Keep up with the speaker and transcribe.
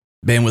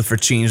Bandwidth for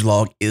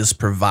Changelog is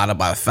provided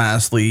by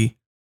Fastly.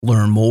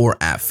 Learn more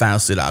at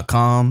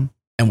fastly.com,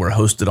 and we're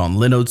hosted on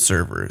Linode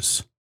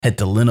servers. Head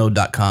to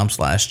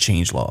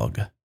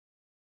linode.com/changelog.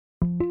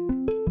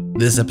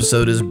 This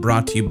episode is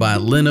brought to you by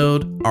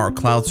Linode, our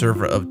cloud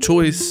server of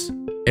choice.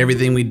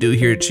 Everything we do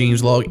here at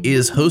Changelog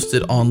is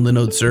hosted on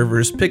Linode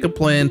servers. Pick a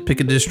plan, pick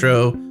a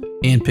distro,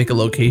 and pick a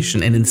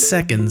location, and in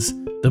seconds,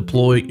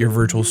 deploy your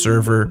virtual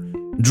server.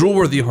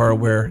 Drool-worthy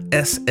hardware,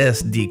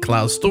 SSD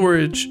cloud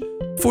storage,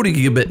 40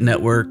 gigabit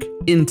network,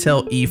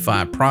 Intel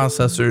E5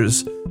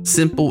 processors,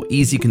 simple,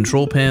 easy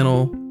control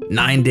panel,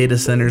 9 data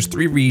centers,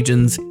 3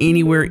 regions,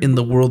 anywhere in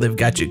the world they've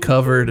got you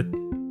covered.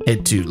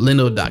 Head to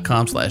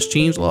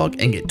linode.com/changelog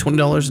and get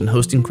 $20 in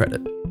hosting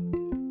credit.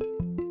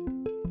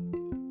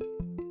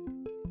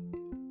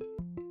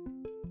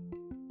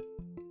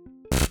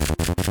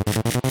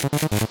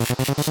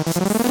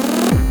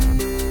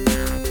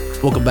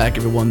 Welcome back,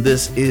 everyone.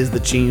 This is the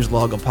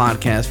Changelog, a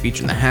podcast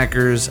featuring the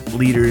hackers,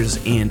 leaders,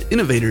 and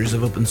innovators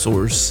of open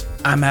source.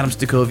 I'm Adam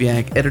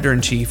Stacoviak,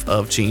 editor-in-chief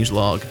of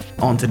Changelog.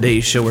 On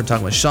today's show, we're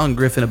talking with Sean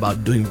Griffin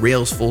about doing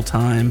Rails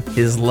full-time,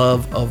 his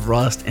love of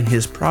Rust, and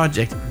his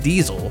project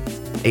Diesel,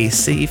 a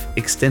safe,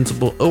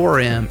 extensible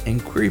ORM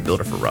and query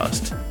builder for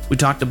Rust. We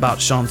talked about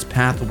Sean's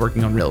path to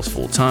working on Rails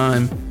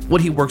full-time,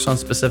 what he works on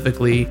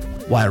specifically,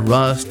 why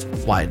Rust,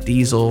 why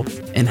Diesel,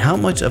 and how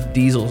much of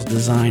Diesel's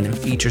design and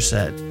feature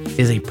set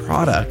is a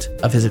product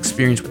of his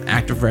experience with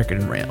ActiveRecord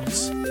and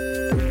Rails.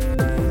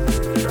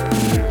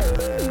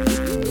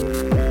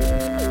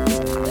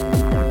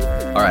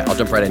 All right, I'll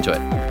jump right into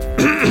it.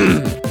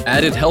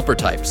 Added helper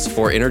types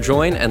for inner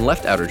join and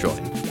left outer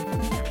join.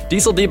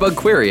 Diesel debug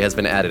query has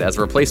been added as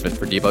a replacement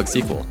for debug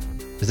SQL.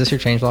 Is this your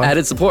changelog?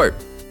 Added support.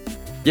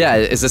 Yeah,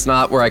 is this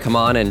not where I come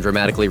on and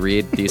dramatically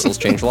read Diesel's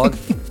changelog?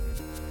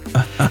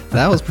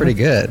 That was pretty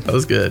good. That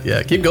was good.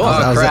 Yeah, keep going.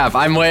 Oh crap!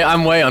 I'm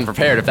way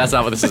unprepared. If that's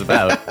not what this is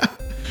about.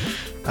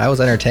 I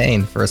was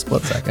entertained for a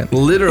split second.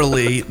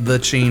 Literally the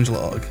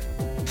changelog.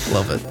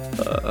 Love it.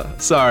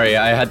 Sorry,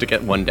 I had to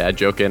get one dad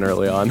joke in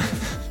early on.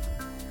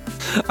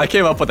 I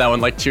came up with that one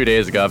like 2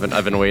 days ago.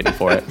 I've been waiting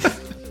for it.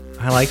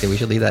 I liked it. We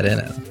should leave that in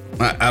it.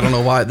 I don't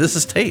know why. This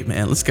is tape,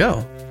 man. Let's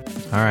go.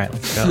 All right,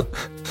 let's go.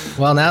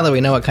 Well, now that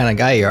we know what kind of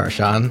guy you are,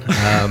 Sean,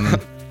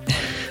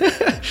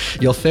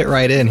 you'll fit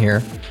right in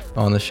here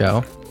on the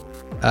show.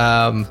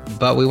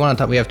 But we want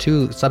to talk, we have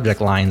 2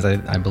 subject lines.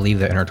 I believe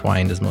they're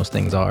intertwined, as most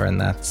things are,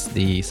 and that's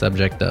the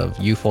subject of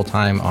you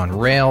full-time on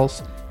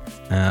Rails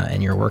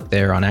and your work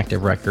there on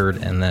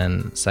ActiveRecord, and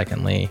then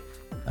secondly,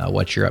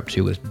 what you're up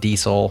to with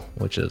Diesel,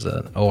 which is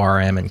an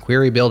ORM and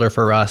query builder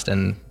for Rust,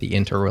 and the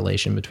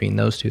interrelation between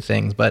those 2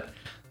 things. But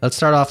let's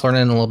start off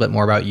learning a little bit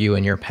more about you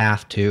and your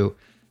path to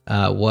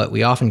what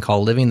we often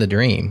call living the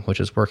dream, which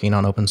is working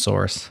on open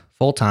source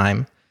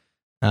full-time.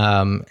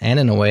 And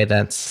in a way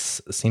that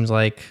seems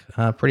like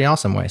a pretty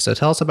awesome way. So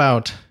tell us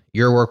about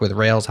your work with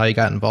Rails, how you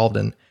got involved,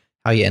 and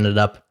how you ended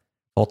up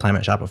full-time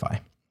at Shopify.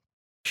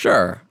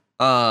 Sure.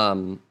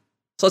 So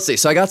let's see.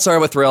 So I got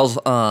started with Rails,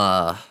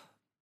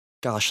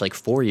 like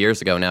 4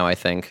 years ago now, I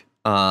think.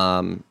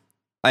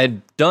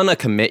 I'd done a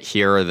commit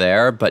here or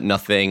there, but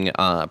nothing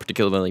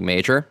particularly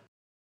major.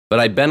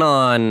 But I'd been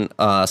on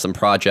some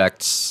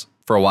projects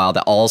for a while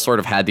that all sort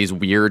of had these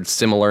weird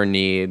similar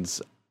needs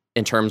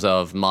in terms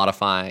of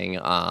modifying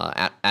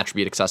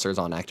attribute accessors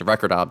on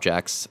ActiveRecord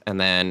objects. And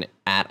then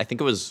I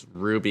think it was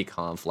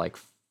RubyConf like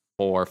 4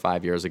 or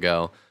 5 years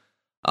ago,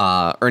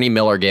 Ernie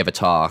Miller gave a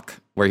talk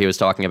where he was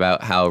talking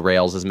about how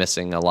Rails is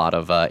missing a lot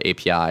of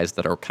APIs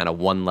that are kind of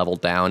one level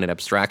down in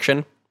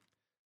abstraction.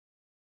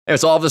 And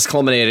so all of this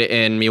culminated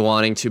in me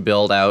wanting to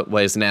build out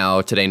what is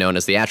now today known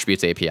as the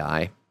Attributes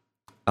API.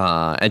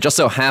 And it just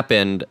so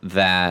happened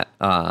that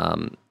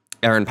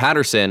Aaron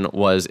Patterson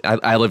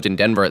I lived in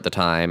Denver at the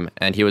time,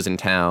 and he was in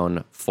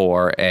town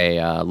for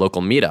a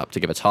local meetup to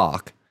give a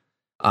talk.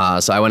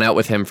 So I went out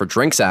with him for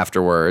drinks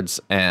afterwards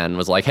and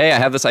was like, hey, I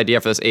have this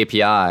idea for this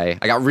API. I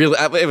got really,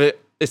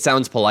 it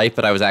sounds polite,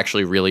 but I was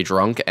actually really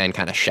drunk and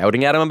kind of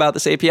shouting at him about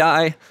this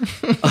API.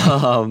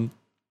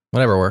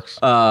 Whatever works.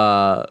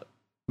 But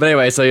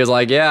anyway, so he was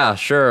like, yeah,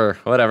 sure,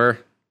 whatever.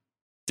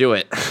 Do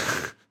it.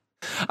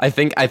 I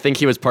think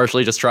he was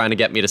partially just trying to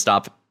get me to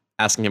stop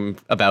asking him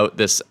about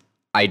this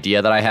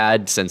idea that I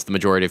had, since the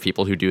majority of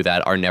people who do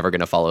that are never going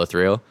to follow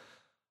through.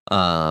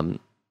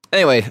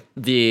 Anyway,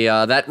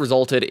 that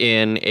resulted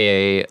in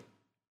a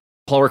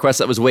pull request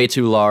that was way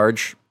too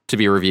large to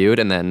be reviewed,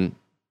 and then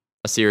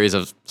a series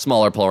of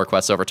smaller pull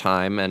requests over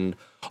time. And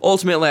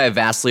ultimately, I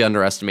vastly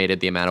underestimated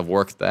the amount of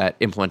work that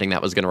implementing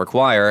that was going to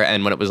require.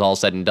 And when it was all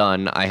said and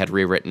done, I had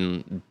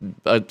rewritten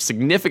a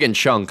significant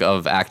chunk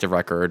of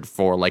ActiveRecord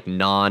for like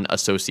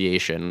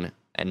non-association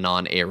and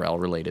non-ARL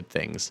related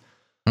things.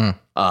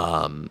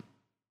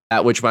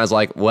 At which point I was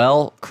like,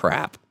 well,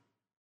 crap.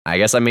 I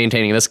guess I'm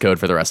maintaining this code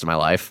for the rest of my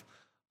life.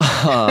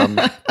 So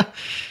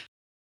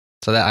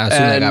that I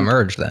assume that got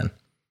merged then.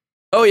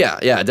 Oh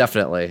yeah,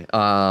 definitely.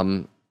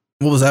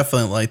 What was that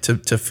feeling like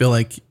to feel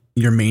like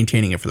you're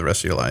maintaining it for the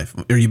rest of your life?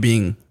 Are you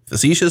being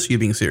facetious? Or are you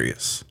being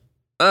serious?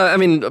 I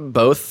mean,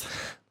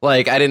 both.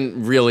 Like, I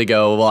didn't really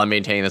go, well, I'm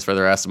maintaining this for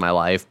the rest of my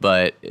life.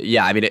 But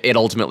yeah, I mean, it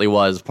ultimately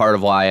was part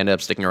of why I ended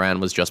up sticking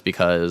around was just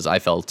because I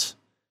felt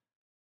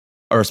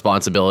a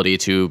responsibility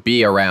to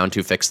be around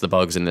to fix the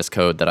bugs in this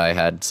code that I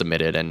had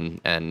submitted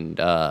and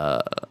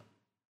I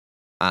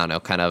don't know,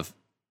 kind of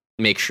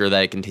make sure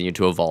that it continued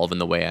to evolve in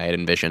the way I had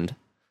envisioned.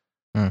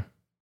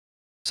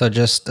 So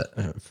just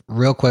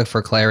real quick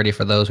for clarity,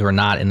 for those who are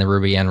not in the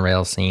Ruby on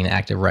Rails scene,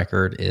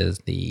 ActiveRecord is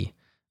the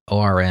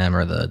ORM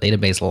or the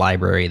database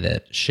library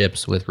that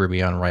ships with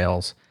Ruby on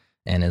Rails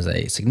and is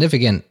a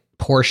significant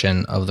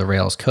portion of the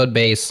Rails code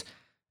base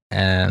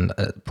and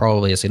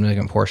probably a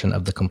significant portion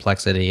of the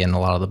complexity and a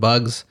lot of the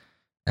bugs.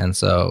 And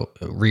so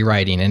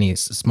rewriting any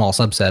small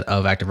subset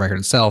of ActiveRecord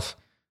itself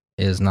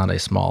is not a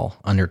small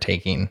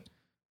undertaking.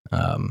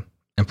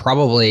 And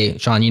probably,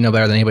 Sean, you know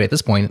better than anybody at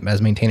this point,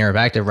 as maintainer of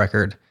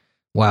ActiveRecord,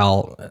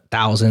 while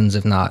thousands,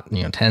 if not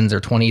tens or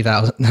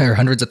 20,000 or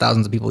hundreds of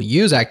thousands of people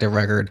use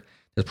ActiveRecord,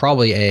 there's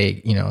probably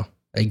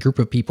a group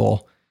of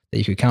people that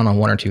you could count on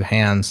one or two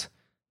hands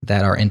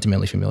that are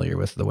intimately familiar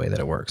with the way that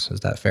it works. Is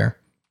that fair?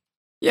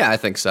 Yeah, I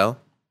think so.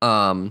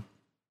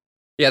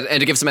 Yeah, and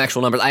to give some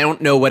actual numbers, I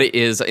don't know what it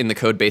is in the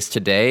code base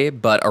today,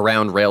 but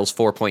around Rails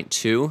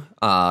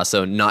 4.2,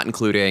 so not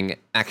including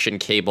action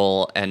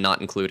cable and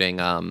not including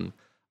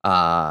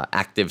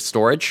active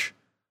storage,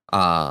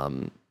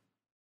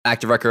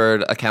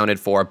 ActiveRecord accounted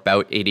for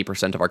about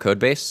 80% of our code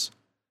base.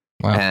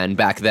 Wow. And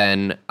back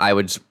then, I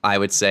would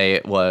say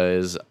it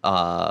was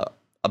about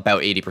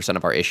 80%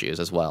 of our issues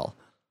as well.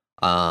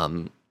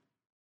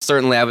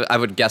 Certainly, I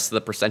would guess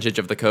the percentage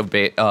of the code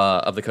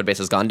base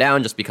has gone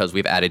down just because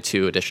we've added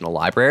 2 additional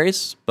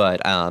libraries,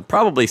 but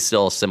probably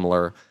still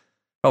similar,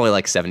 probably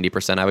like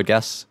 70%, I would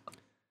guess.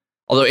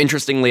 Although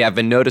interestingly, I've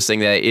been noticing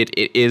that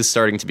it is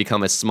starting to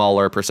become a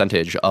smaller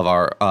percentage of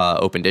our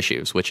opened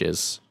issues, which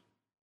is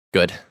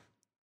good.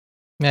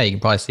 Yeah, you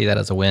can probably see that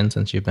as a win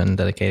since you've been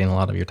dedicating a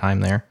lot of your time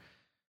there.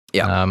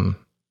 Yeah.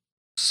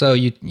 So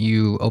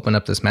you open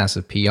up this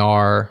massive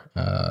PR,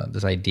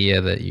 this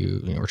idea that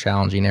you were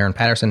challenging Aaron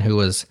Patterson, who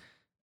was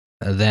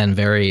then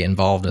very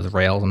involved with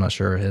Rails. I'm not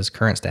sure his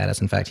current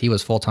status. In fact, he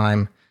was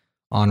full-time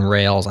on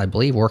Rails, I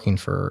believe, working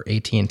for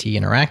AT&T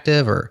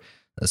Interactive, or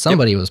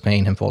somebody was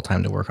paying him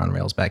full-time to work on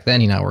Rails back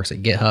then. He now works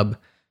at GitHub,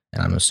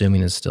 and I'm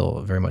assuming is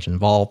still very much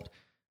involved.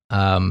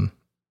 And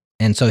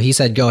so he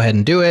said, go ahead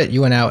and do it.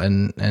 You went out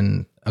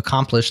and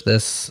accomplished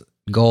this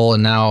goal,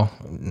 and now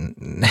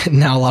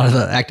a lot of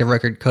the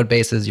ActiveRecord code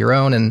base is your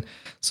own, and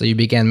so you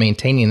began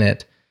maintaining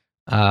it.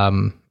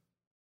 That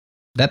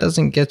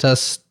doesn't get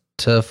us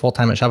to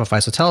full-time at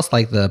Shopify. So tell us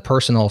like the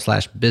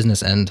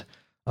personal/business end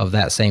of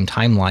that same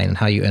timeline and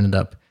how you ended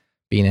up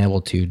being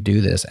able to do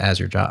this as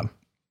your job.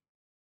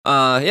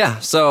 Yeah.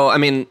 So, I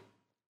mean,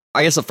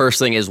 I guess the first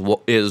thing is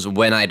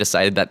when I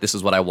decided that this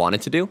is what I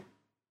wanted to do.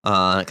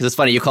 Because it's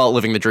funny, you call it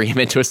living the dream,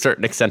 and to a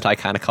certain extent, I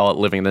kind of call it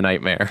living the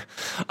nightmare.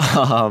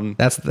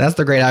 That's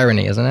the great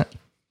irony, isn't it?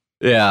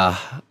 Yeah.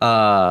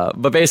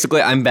 But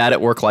basically, I'm bad at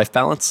work-life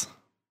balance.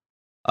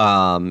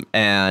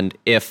 And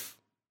if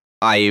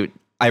I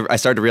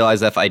started to realize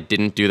that if I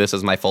didn't do this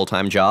as my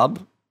full-time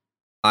job,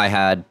 I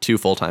had 2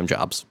 full-time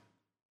jobs.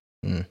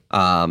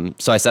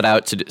 So I set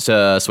out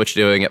to switch to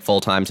doing it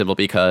full-time simply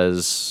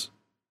because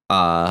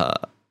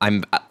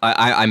I'm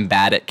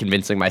bad at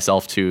convincing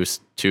myself to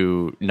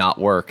not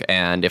work,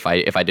 and if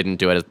I didn't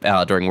do it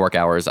during work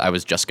hours, I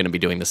was just going to be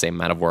doing the same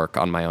amount of work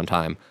on my own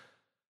time.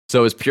 So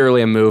it was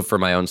purely a move for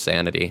my own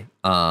sanity.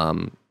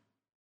 I'd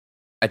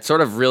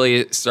sort of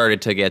really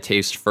started to get a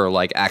taste for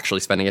like actually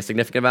spending a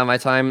significant amount of my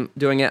time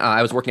doing it.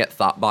 I was working at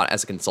Thoughtbot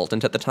as a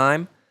consultant at the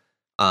time,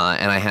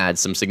 and I had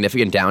some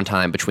significant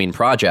downtime between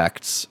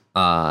projects,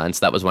 and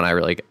so that was when I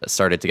really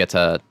started to get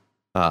to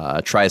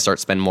try to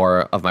spend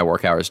more of my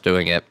work hours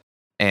doing it.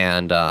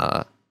 And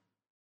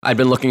I'd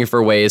been looking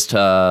for ways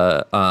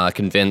to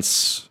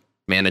convince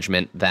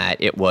management that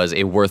it was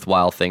a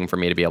worthwhile thing for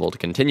me to be able to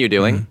continue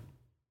doing.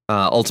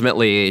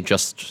 Ultimately,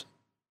 just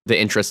the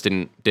interest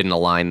didn't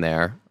align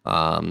there,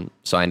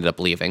 so I ended up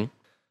leaving.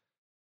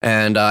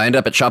 And I ended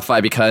up at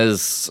Shopify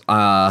because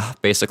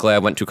basically I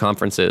went to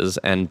conferences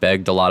and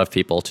begged a lot of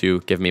people to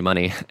give me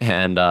money.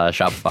 And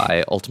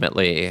Shopify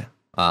ultimately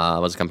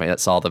was a company that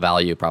saw the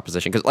value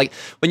proposition. Because like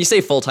when you say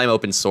full-time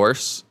open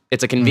source,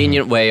 it's a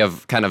convenient way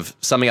of kind of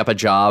summing up a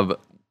job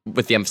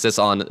with the emphasis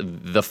on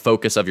the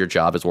focus of your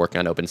job is working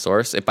on open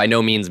source. It by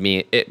no means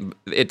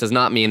it does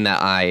not mean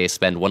that I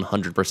spend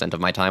 100% of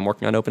my time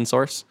working on open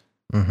source.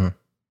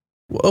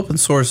 Well, open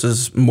source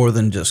is more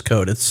than just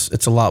code.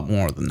 It's a lot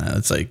more than that.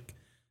 It's like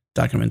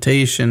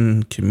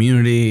documentation,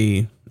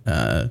 community,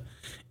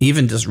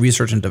 even just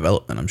research and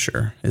development, I'm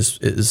sure,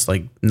 is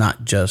like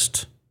not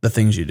just the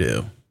things you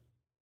do.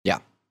 Yeah.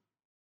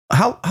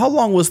 How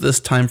long was this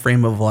time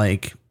frame of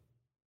like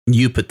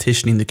you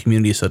petitioning the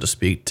community, so to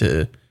speak,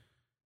 to,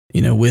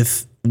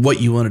 with what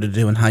you wanted to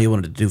do and how you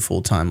wanted to do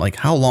full time? Like,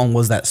 how long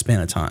was that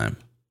span of time?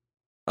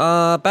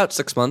 About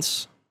 6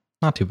 months.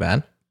 Not too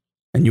bad.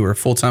 And you were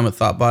full time with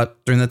Thoughtbot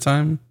during that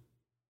time?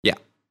 Yeah.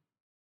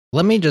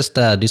 Let me just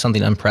do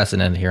something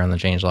unprecedented here on the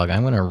changelog.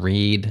 I'm going to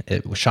read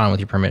it, Sean, with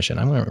your permission.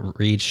 I'm going to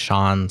read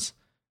Sean's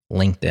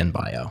LinkedIn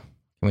bio.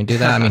 Can we do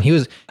that? I mean, he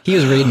was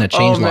reading a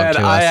changelog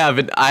to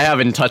us. I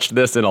haven't touched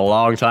this in a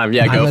long time.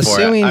 Yeah, go for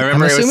it. I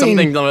remember it was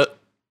something. Go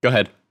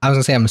ahead. I was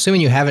going to say, I'm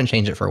assuming you haven't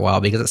changed it for a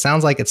while because it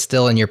sounds like it's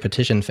still in your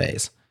petition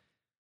phase.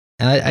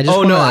 And I just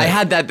I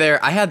had that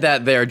there. I had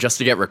that there just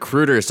to get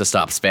recruiters to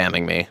stop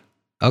spamming me.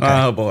 Okay.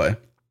 Oh boy.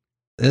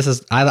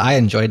 I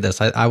enjoyed this.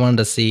 I wanted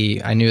to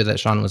see, I knew that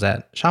Sean was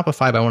at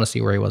Shopify, but I want to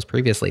see where he was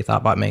previously.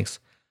 Thoughtbot makes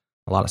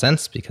a lot of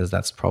sense because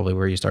that's probably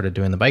where you started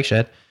doing the bike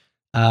shed.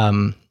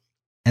 And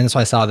so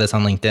I saw this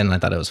on LinkedIn and I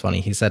thought it was funny.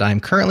 He said, I'm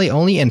currently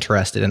only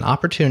interested in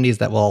opportunities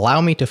that will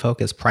allow me to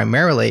focus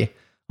primarily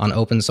on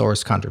open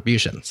source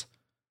contributions.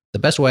 The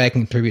best way I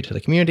can contribute to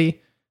the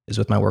community is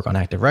with my work on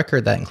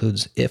ActiveRecord.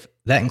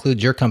 That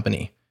includes your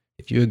company.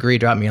 If you agree,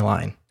 drop me a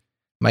line.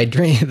 My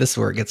dream, this is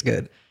where it gets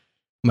good.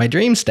 My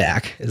dream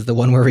stack is the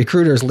one where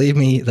recruiters leave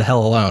me the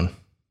hell alone.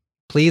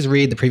 Please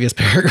read the previous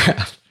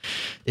paragraph.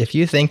 If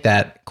you think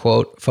that,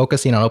 quote,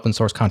 focusing on open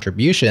source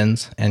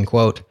contributions and,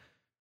 quote,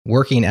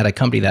 working at a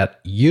company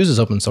that uses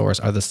open source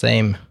are the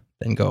same,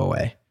 then go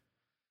away.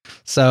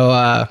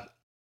 So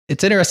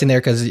it's interesting there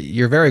because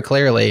you're very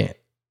clearly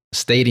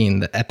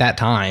stating that at that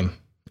time,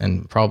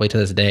 and probably to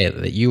this day,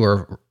 that you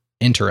were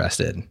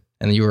interested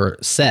and you were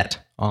set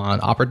on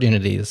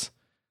opportunities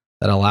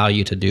that allow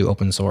you to do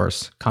open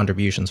source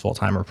contributions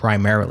full-time, or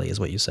primarily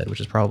is what you said, which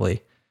is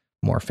probably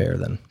more fair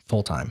than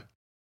full-time.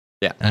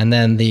 Yeah. And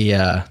then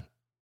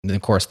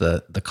of course,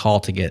 the call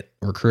to get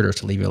recruiters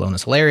to leave you alone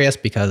is hilarious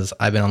because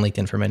I've been on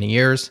LinkedIn for many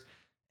years,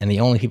 and the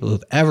only people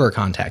who've ever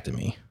contacted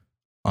me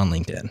on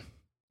LinkedIn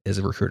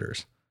is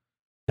recruiters.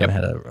 I haven't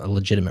had a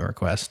legitimate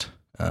request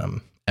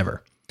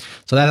ever.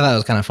 So that I thought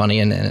was kind of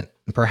funny, and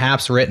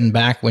perhaps written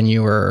back when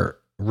you were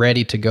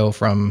ready to go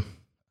from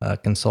a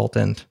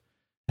consultant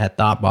at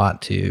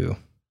Thoughtbot to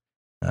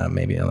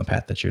maybe on the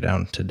path that you're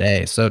down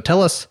today. So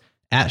tell us,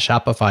 at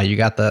Shopify, you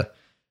got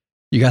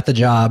the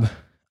job.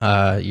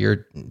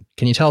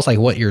 Can you tell us like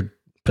what your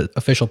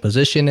official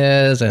position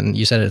is? And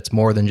you said it's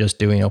more than just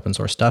doing open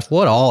source stuff.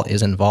 What all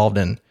is involved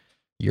in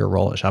your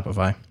role at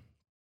Shopify?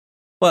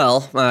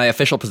 Well, my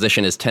official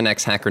position is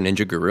 10x Hacker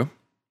Ninja Guru.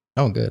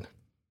 Oh, good.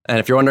 And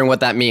if you're wondering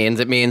what that means,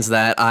 it means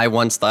that I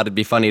once thought it'd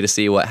be funny to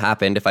see what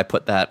happened if I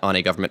put that on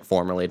a government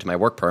form related to my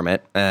work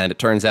permit. And it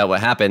turns out what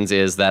happens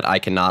is that I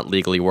cannot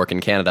legally work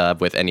in Canada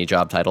with any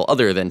job title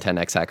other than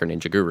 10x Hacker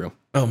Ninja Guru.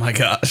 Oh my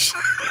gosh.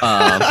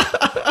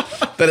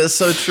 That is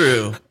so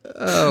true.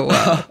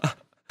 Oh,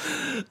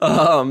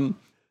 wow.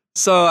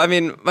 So, I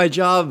mean, my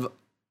job...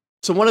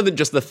 So one of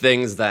the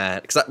things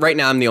that... Because right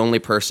now I'm the only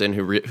person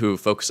who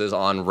focuses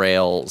on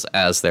Rails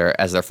as their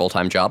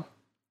full-time job.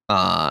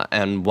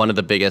 And one of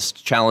the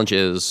biggest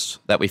challenges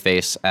that we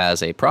face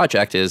as a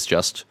project is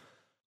just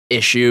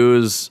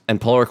issues and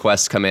pull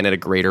requests come in at a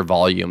greater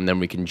volume than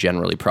we can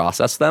generally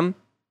process them.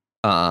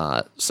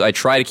 So I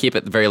try to keep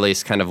at the very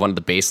least kind of one of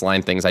the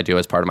baseline things I do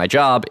as part of my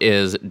job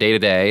is day to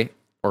day,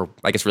 or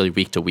I guess really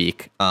week to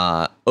week,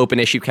 open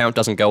issue count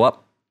doesn't go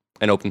up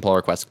and open pull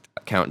request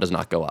count does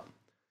not go up.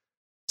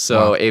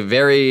 So wow.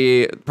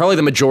 Probably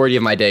the majority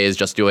of my day is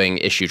just doing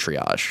issue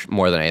triage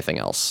more than anything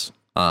else.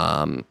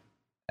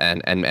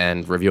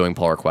 And reviewing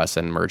pull requests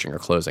and merging or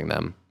closing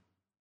them.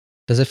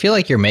 Does it feel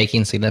like you're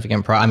making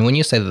significant I mean, when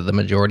you say that the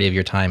majority of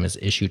your time is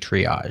issue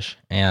triage,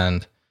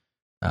 and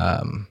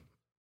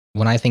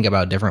when I think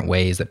about different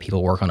ways that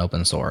people work on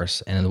open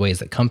source and the ways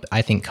that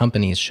I think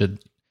companies should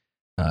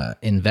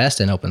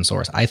invest in open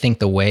source, I think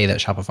the way that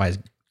Shopify is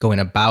going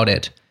about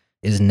it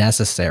is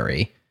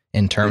necessary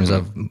in terms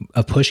of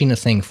pushing a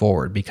thing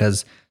forward,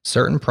 because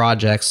certain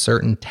projects,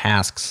 certain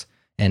tasks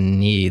and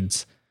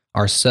needs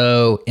are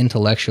so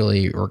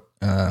intellectually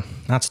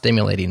not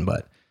stimulating,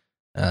 but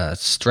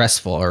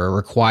stressful,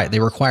 or they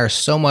require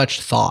so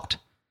much thought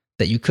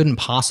that you couldn't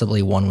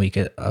possibly one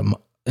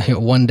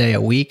day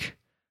a week,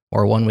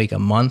 or 1 week a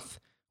month,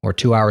 or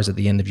 2 hours at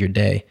the end of your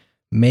day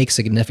make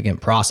significant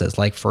process.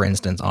 Like for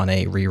instance, on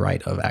a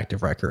rewrite of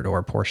ActiveRecord or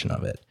a portion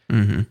of it.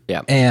 Mm-hmm.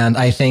 Yeah, and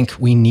I think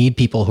we need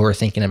people who are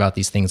thinking about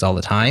these things all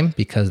the time,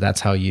 because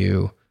that's how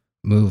you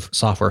move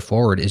software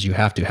forward. Is you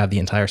have to have the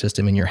entire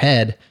system in your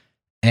head.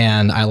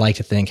 And I like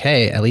to think,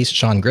 hey, at least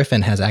Sean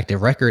Griffin has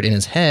ActiveRecord in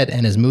his head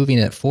and is moving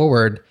it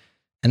forward.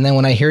 And then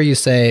when I hear you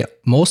say,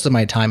 most of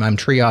my time I'm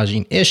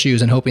triaging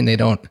issues and hoping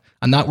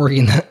I'm not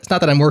working, it's not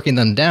that I'm working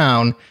them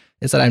down,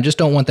 it's that I just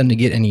don't want them to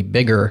get any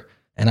bigger.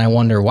 And I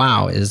wonder,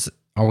 wow,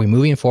 are we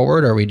moving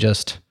forward, or are we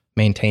just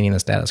maintaining the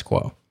status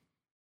quo?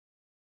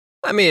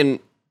 I mean,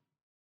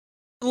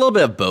 a little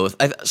bit of both.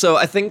 So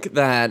I think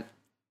that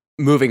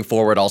moving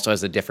forward also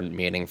has a different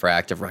meaning for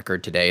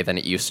ActiveRecord today than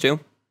it used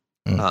to.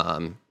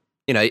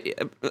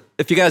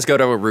 If you guys go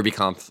to a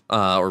RubyConf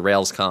or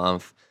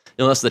RailsConf,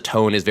 you'll notice the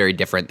tone is very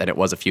different than it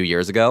was a few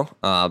years ago.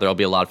 There'll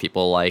be a lot of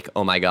people like,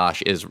 "Oh my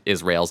gosh,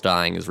 is Rails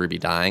dying? Is Ruby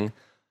dying?"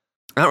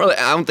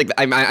 I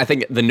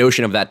think the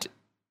notion of that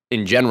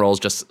in general is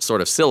just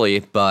sort of silly,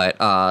 but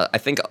I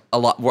think a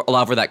lot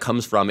of where that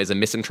comes from is a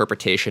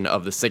misinterpretation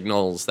of the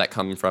signals that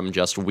come from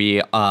just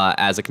we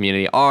as a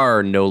community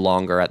are no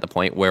longer at the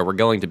point where we're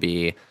going to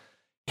be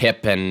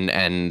hip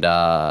and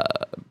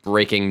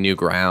breaking new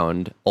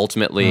ground.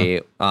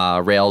 Ultimately,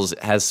 Rails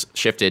has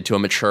shifted to a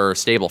mature,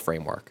 stable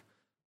framework.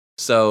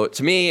 So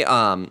to me,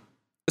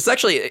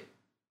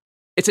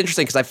 it's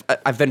interesting because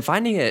I've been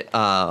finding it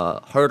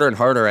harder and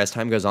harder as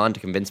time goes on to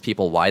convince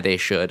people why they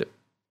should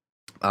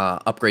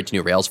upgrade to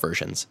new Rails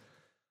versions,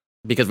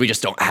 because we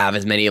just don't have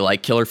as many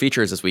like killer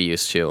features as we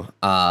used to.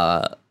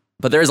 But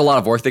there is a lot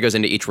of work that goes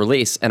into each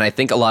release, and I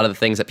think a lot of the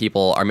things that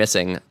people are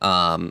missing.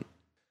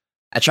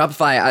 At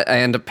Shopify, I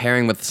end up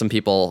pairing with some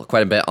people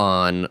quite a bit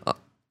on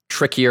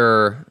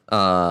trickier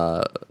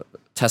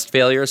test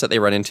failures that they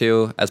run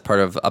into as part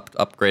of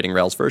upgrading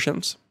Rails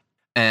versions.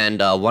 And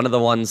one of the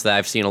ones that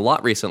I've seen a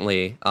lot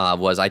recently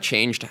was I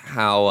changed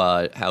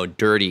how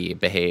dirty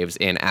behaves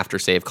in after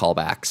save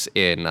callbacks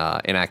in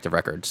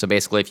ActiveRecord. So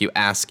basically, if you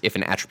ask if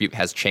an attribute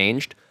has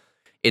changed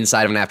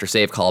inside of an after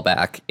save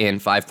callback in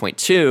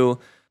 5.2,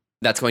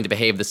 that's going to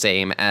behave the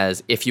same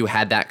as if you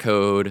had that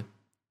code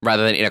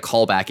rather than in a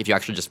callback. If you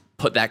actually just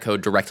put that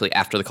code directly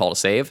after the call to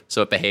save,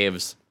 so it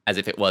behaves as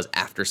if it was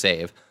after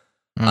save.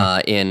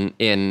 In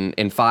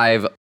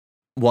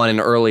 5.1 and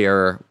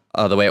earlier.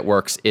 The way it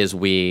works is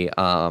we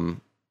do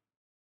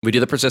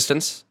the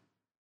persistence,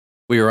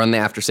 we run the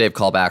after save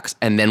callbacks,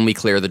 and then we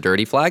clear the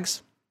dirty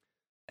flags.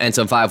 And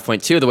so in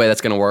 5.2, the way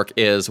that's going to work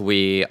is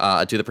we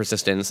do the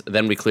persistence,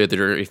 then we clear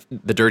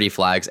the dirty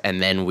flags,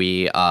 and then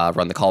we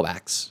run the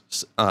callbacks.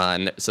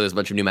 And so there's a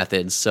bunch of new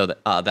methods so that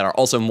are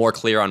also more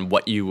clear on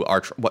what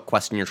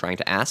question you're trying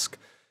to ask.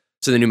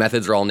 So the new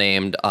methods are all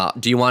named.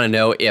 Do you want to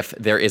know if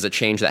there is a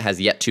change that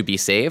has yet to be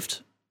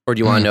saved, or do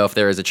you want to know if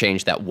there is a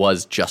change that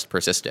was just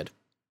persisted?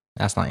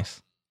 That's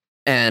nice.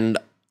 And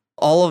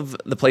all of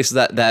the places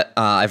that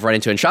I've run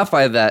into in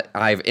Shopify that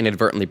I've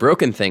inadvertently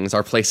broken things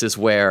are places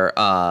where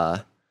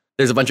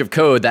there's a bunch of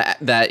code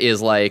that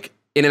is like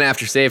in an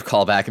after save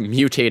callback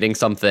mutating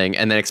something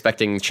and then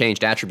expecting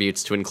changed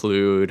attributes to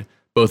include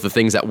both the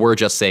things that were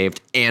just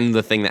saved and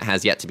the thing that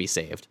has yet to be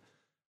saved.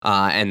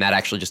 And that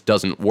actually just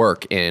doesn't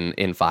work in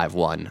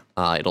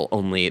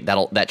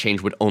 5.1. That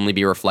change would only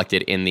be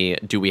reflected in the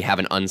do we have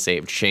an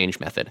unsaved change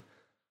method.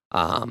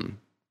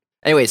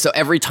 Anyway, so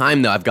every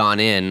time, though, I've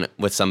gone in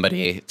with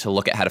somebody to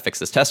look at how to fix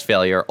this test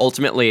failure,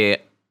 ultimately,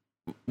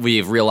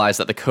 we've realized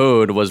that the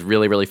code was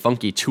really, really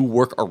funky to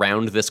work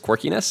around this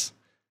quirkiness.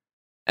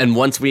 And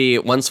once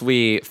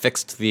we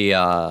fixed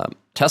the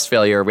test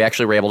failure, we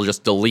actually were able to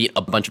just delete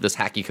a bunch of this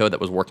hacky code that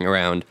was working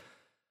around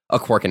a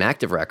quirk in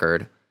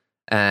ActiveRecord.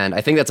 And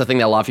I think that's a thing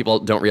that a lot of people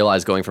don't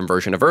realize going from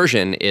version to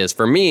version is,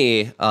 for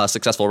me, a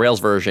successful Rails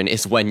version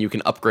is when you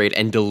can upgrade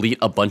and delete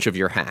a bunch of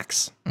your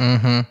hacks.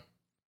 Mm-hmm.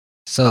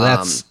 So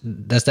that's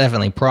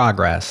definitely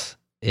progress.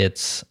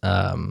 It's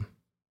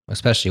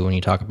especially when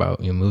you talk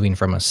about moving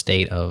from a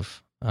state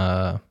of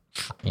from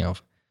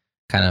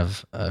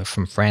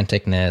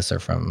franticness or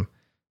from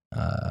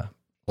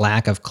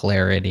lack of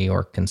clarity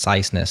or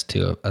conciseness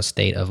to a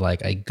state of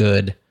like a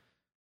good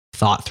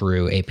thought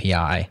through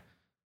API.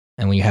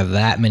 And when you have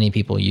that many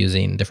people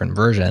using different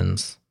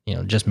versions,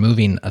 just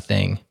moving a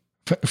thing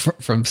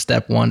from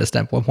step 1 to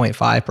step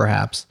 1.5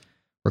 perhaps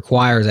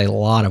requires a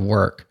lot of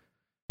work.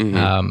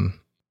 Mm-hmm.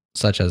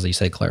 Such as you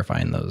say,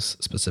 clarifying those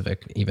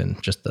specific, even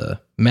just the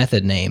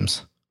method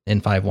names in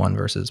 5.1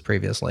 versus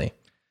previously.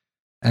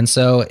 And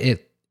so a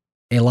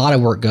lot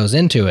of work goes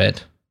into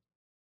it.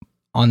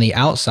 On the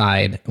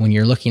outside, when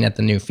you're looking at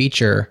the new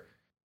feature,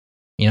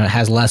 it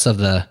has less of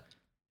the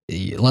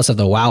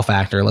wow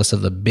factor, less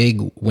of the big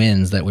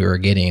wins that we were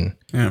getting.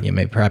 Yeah.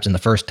 Maybe perhaps in the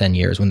first 10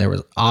 years when there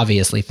was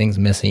obviously things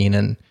missing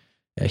and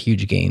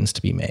huge gains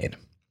to be made.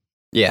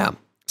 Yeah.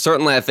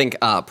 Certainly, I think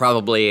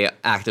probably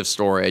active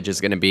storage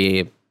is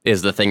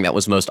the thing that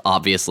was most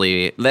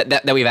obviously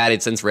that we've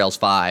added since Rails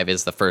 5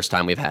 is the first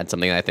time we've had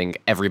something that I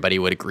think everybody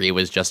would agree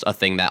was just a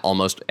thing that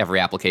almost every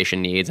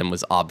application needs and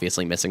was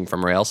obviously missing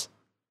from Rails.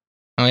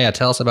 Oh yeah,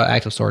 tell us about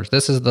active storage.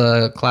 This is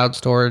the cloud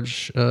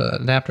storage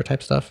adapter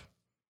type stuff.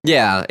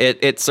 Yeah,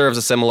 it serves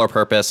a similar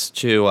purpose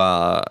to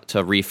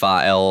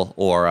refile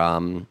or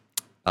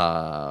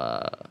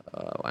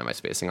why am I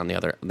spacing on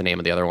the name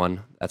of the other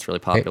one? That's really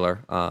popular.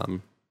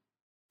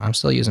 I'm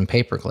still using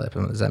paperclip.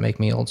 Does that make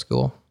me old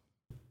school?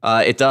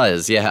 It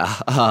does, yeah.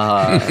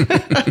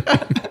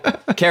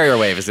 Carrier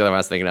wave is the other one I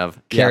was thinking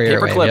of. Carrier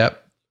wave,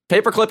 yep.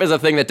 Paperclip is a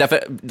thing that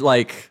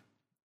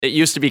it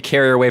used to be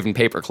carrier wave and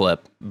paperclip,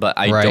 but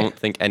I don't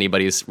think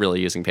anybody's really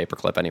using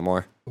paperclip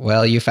anymore.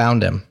 Well, you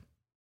found him.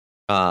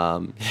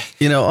 On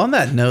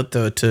that note,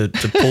 though, to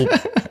pull,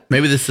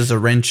 maybe this is a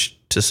wrench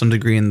to some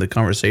degree in the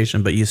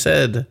conversation, but you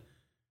said,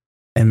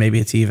 and maybe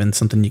it's even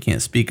something you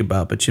can't speak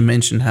about, but you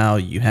mentioned how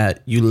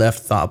you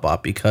left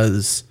Thoughtbot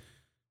because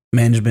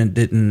management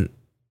didn't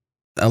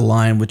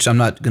align, which I'm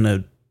not going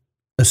to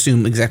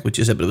assume exactly what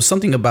you said, but it was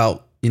something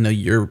about,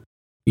 your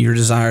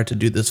desire to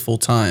do this full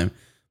time.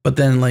 But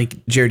then,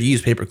 like, Jared, you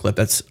use Paperclip.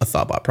 That's a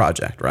Thoughtbot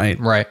project, right?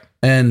 Right.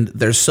 And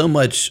there's so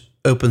much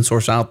open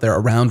source out there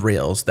around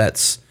Rails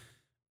that's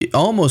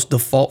almost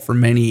default for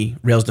many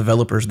Rails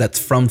developers that's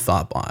from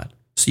Thoughtbot.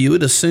 So you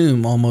would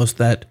assume almost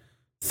that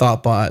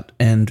Thoughtbot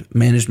and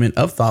management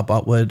of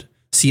Thoughtbot would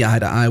see eye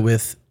to eye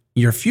with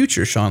your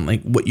future, Sean,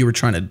 like what you were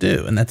trying to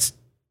do. And that's,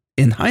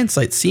 in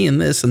hindsight, seeing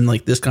this and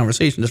like this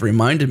conversation just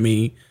reminded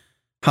me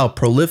how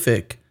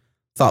prolific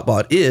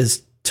Thoughtbot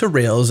is to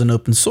Rails and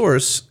open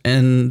source.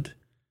 And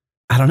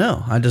I don't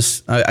know. I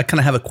kind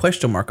of have a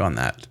question mark on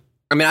that.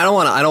 I mean, I don't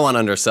want to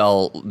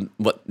undersell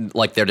what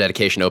like their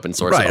dedication to open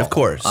source. Right, at all. Of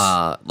course.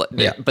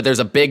 Yeah. But there's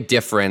a big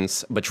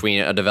difference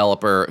between a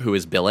developer who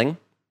is billing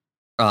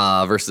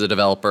versus a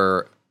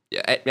developer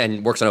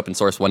and works on open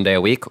source 1 day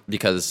a week,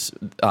 because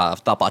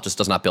Thoughtbot just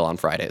does not bill on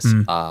Fridays.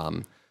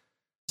 So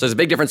there's a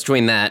big difference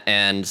between that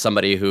and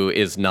somebody who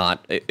is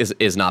not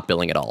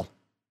billing at all.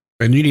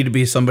 And you need to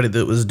be somebody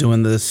that was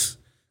doing this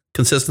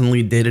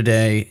consistently day to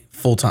day,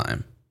 full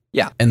time.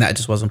 Yeah, and that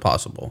just wasn't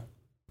possible.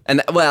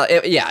 And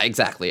yeah,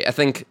 exactly. I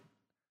think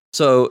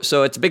so.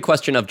 It's a big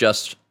question of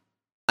just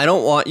I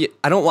don't want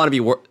to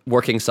be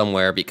working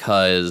somewhere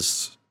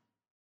because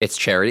it's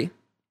charity.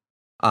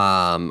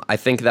 I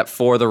think that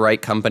for the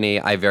right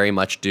company, I very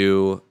much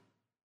do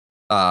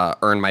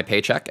earn my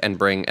paycheck and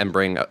bring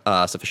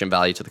sufficient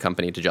value to the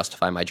company to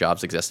justify my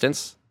job's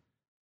existence.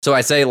 So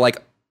I say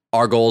like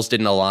our goals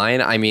didn't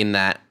align. I mean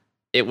that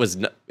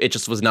it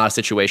just was not a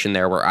situation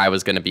there where I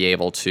was going to be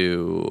able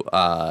to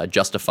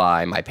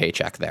justify my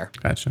paycheck there.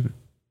 Gotcha.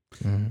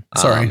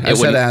 Sorry, I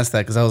just had to ask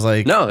that because I was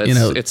like, no,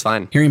 it's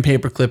fine. Hearing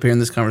Paperclip here in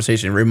this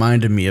conversation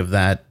reminded me of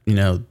that.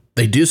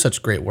 They do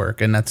such great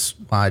work, and that's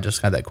why I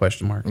just had that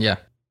question mark. Yeah.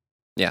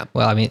 Yeah.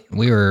 Well, I mean, it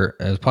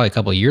was probably a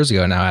couple of years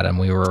ago now, Adam.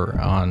 We were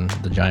on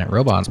the Giant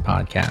Robots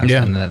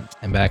podcast,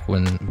 and back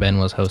when Ben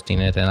was hosting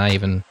it, and I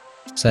even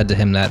said to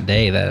him that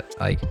day that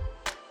like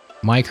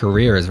my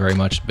career has very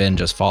much been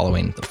just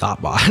following the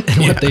Thoughtbot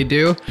and what they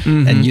do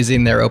and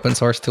using their open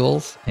source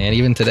tools. And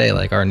even today,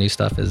 like our new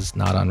stuff is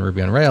not on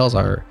Ruby on Rails,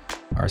 our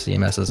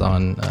CMS is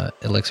on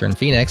Elixir and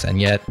Phoenix,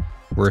 and yet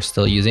we're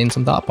still using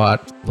some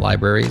Thoughtbot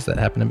libraries that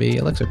happen to be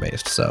Elixir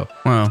based. So,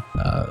 wow,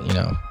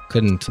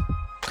 couldn't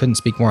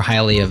speak more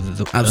highly of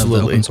the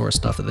open source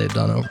stuff that they've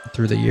done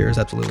through the years.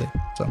 Absolutely.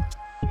 So,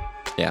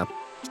 yeah.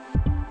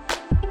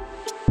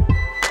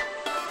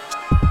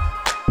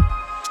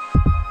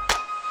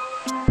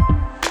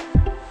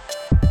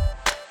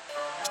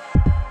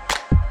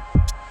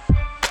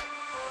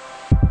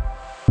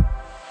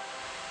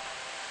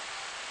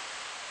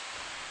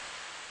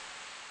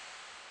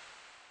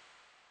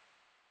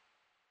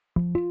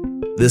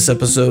 This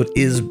episode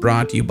is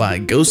brought to you by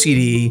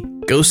GoCD.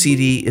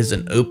 GoCD is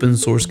an open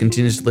source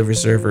continuous delivery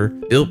server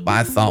built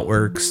by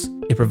ThoughtWorks.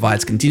 It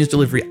provides continuous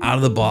delivery out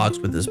of the box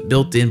with its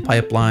built-in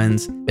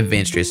pipelines,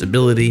 advanced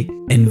traceability,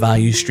 and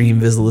value stream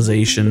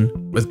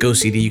visualization. With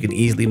GoCD, you can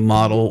easily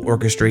model,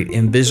 orchestrate,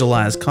 and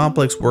visualize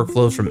complex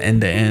workflows from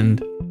end to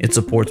end. It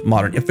supports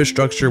modern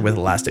infrastructure with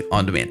elastic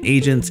on-demand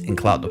agents and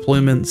cloud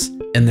deployments,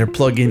 and their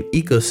plugin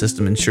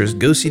ecosystem ensures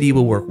GoCD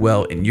will work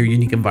well in your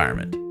unique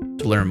environment.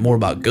 To learn more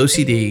about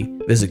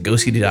GoCD, visit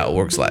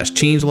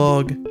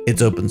gocd.org/changelog.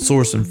 It's open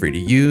source and free to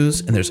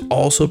use, and there's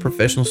also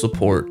professional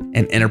support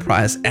and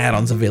enterprise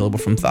add-ons available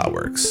from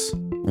ThoughtWorks.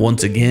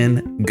 Once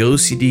again,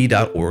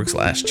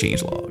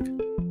 gocd.org/changelog.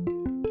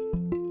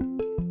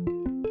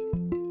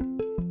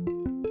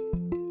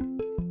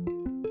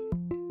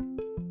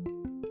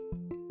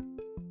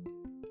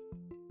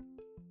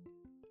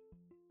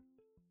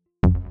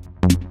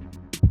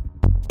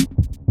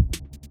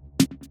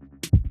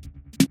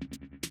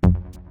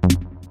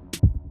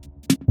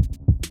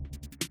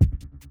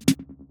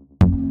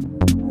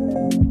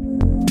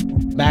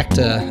 Back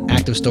to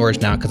active storage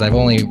now, because I've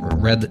only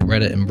read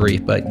it in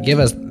brief, but give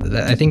us,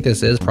 I think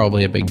this is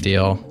probably a big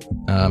deal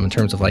in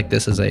terms of like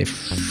this is a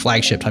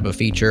flagship type of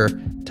feature.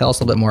 Tell us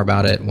a little bit more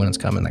about it, when it's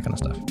coming, that kind of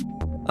stuff.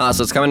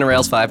 So it's coming to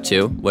Rails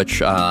 5.2,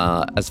 which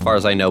as far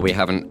as I know, we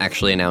haven't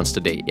actually announced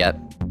a date yet.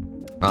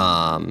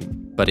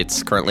 But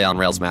it's currently on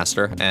Rails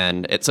Master,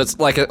 and it's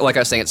like I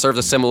was saying, it serves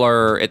a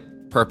similar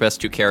purpose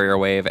to Carrier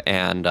Wave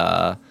and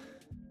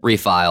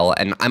Refile,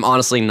 and I'm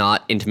honestly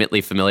not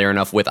intimately familiar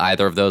enough with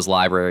either of those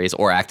libraries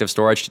or active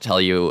storage to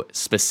tell you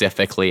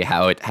specifically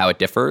how it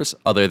differs,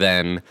 other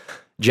than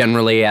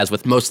generally, as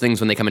with most things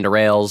when they come into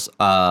Rails,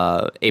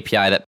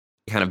 API that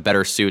kind of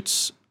better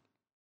suits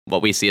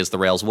what we see as the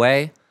Rails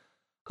way.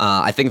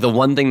 I think the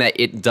one thing that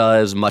it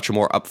does much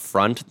more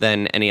upfront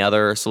than any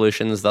other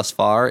solutions thus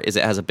far is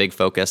it has a big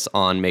focus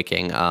on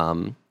making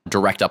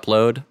direct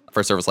upload for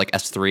a service like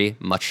S3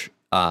 much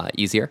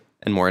easier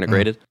and more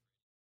integrated.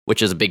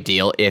 Which is a big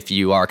deal if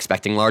you are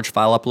expecting large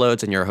file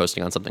uploads and you're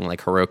hosting on something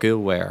like Heroku,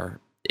 where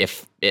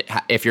if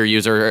your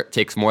user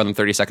takes more than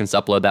 30 seconds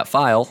to upload that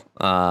file,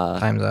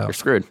 time's out. You're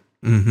screwed.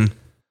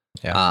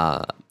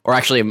 Yeah. Or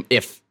actually,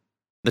 if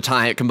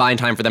the combined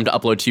time for them to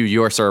upload to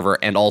your server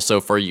and also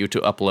for you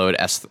to upload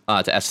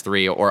to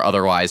S3 or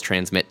otherwise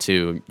transmit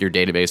to your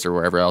database or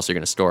wherever else you're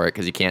going to store it,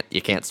 because you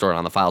can't store it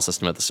on the file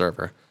system of the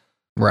server.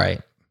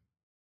 Right.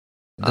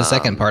 The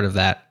second part of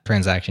that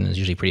transaction is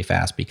usually pretty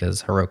fast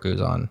because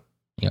Heroku's on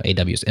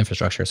AWS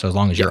infrastructure. So as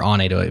long as you're on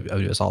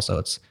AWS also,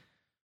 it's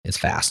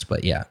fast.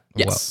 But yeah,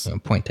 yes.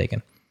 Point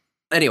taken.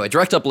 Anyway,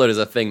 direct upload is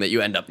a thing that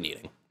you end up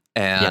needing.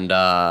 And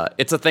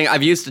it's a thing I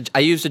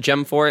used a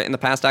gem for it in the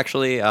past,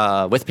 actually,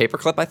 with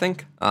Paperclip, I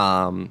think.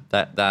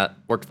 That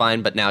worked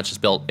fine, but now it's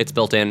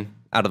built in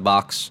out of the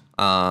box.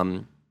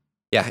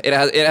 It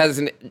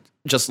has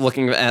just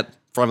looking at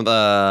from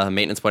the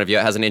maintenance point of view,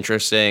 it has an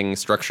interesting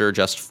structure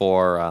just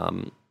for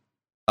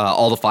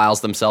all the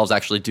files themselves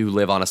actually do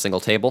live on a single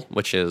table,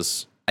 which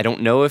is, I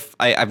don't know if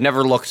I've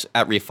never looked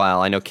at Refile.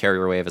 I know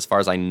Carrierwave, as far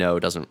as I know,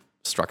 doesn't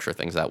structure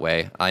things that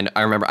way. I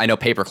know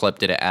Paperclip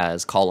did it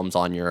as columns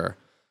on your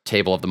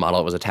table of the model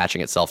it was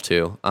attaching itself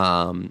to.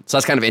 So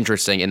that's kind of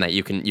interesting in that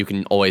you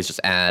can always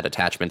just add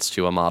attachments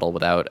to a model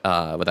without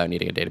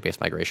needing a database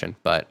migration.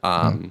 But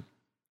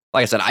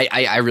like I said,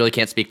 I really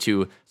can't speak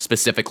to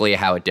specifically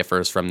how it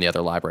differs from the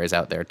other libraries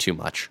out there too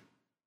much.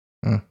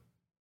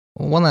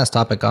 Well, one last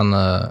topic on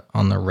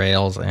the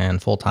Rails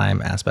and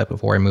full-time aspect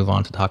before we move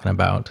on to talking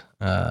about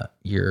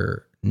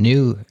your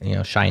new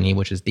shiny,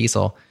 which is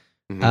Diesel.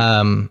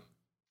 Mm-hmm.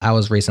 I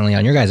was recently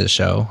on your guys'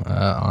 show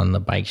on the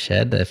Bike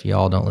Shed. If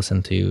y'all don't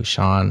listen to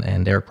Sean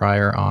and Derek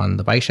Pryor on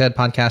the Bike Shed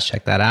podcast,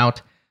 check that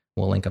out.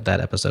 We'll link up that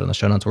episode in the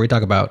show notes where we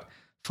talk about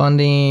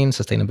funding,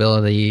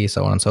 sustainability,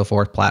 so on and so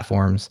forth,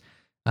 platforms.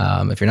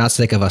 If you're not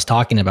sick of us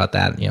talking about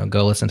that,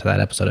 go listen to that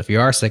episode. If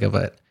you are sick of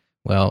it,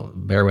 well,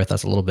 bear with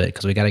us a little bit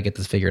because we got to get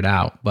this figured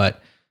out.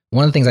 But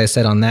one of the things I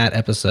said on that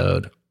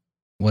episode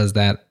was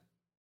that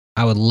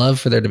I would love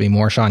for there to be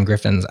more Sean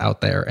Griffins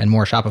out there and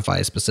more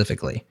Shopify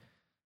specifically.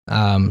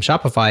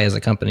 Shopify is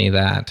a company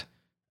that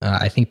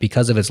I think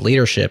because of its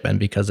leadership and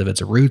because of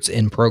its roots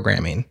in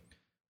programming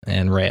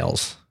and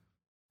Rails,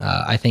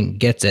 I think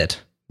gets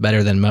it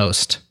better than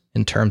most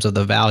in terms of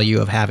the value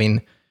of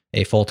having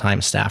a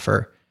full-time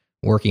staffer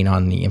working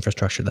on the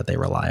infrastructure that they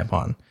rely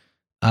upon.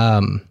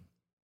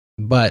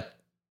 But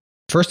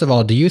first of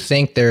all, do you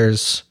think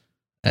there's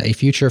a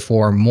future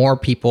for more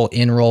people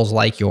in roles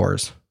like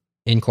yours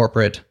in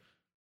corporate,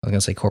 I was going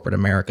to say corporate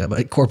America,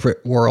 but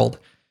corporate world?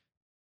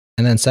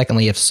 And then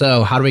secondly, if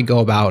so, how do we go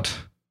about,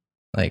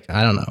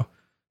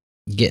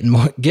 getting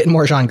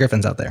more Sean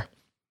Griffins out there?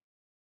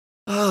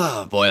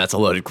 Oh boy, that's a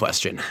loaded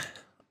question.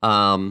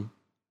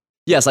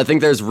 Yes, I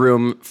think there's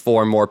room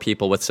for more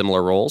people with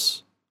similar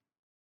roles.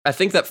 I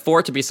think that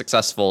for it to be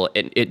successful,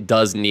 it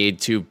does need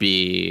to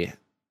be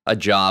a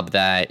job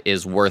that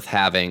is worth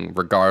having,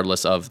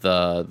 regardless of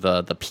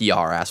the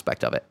PR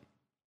aspect of it.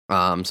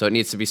 So it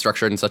needs to be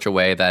structured in such a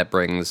way that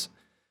brings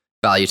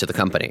value to the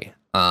company.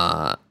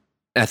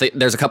 I think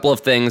there's a couple of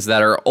things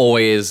that are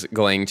always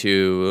going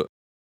to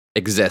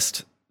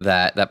exist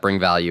that bring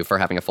value for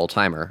having a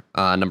full-timer.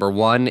 Number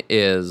one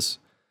is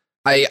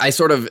I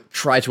sort of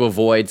try to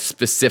avoid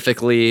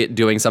specifically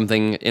doing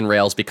something in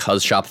Rails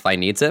because Shopify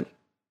needs it.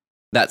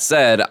 That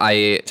said,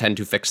 I tend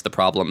to fix the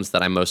problems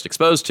that I'm most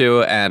exposed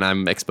to, and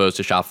I'm exposed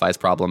to Shopify's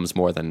problems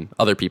more than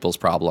other people's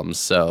problems,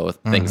 so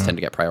things tend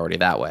to get priority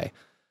that way.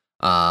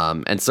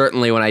 And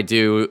certainly when I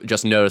do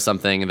just notice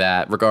something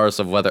that, regardless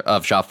of whether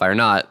of Shopify or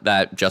not,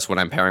 that just when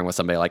I'm pairing with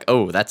somebody like,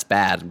 oh, that's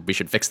bad, we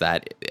should fix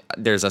that.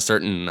 There's a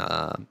certain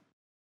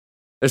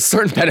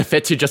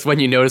benefit to just when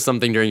you notice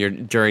something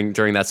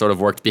during that sort of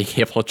work, being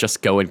able to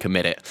just go and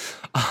commit it.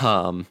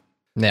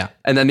 Yeah.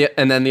 And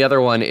then the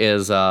other one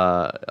is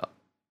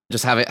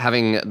just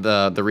having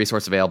the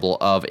resource available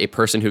of a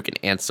person who can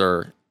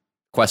answer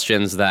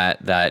questions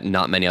that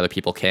not many other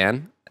people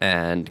can,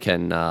 and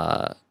can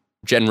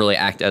generally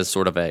act as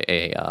sort of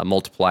a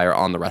multiplier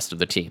on the rest of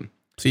the team.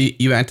 So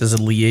you act as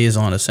a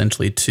liaison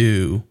essentially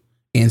to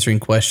answering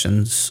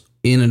questions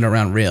in and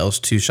around Rails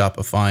to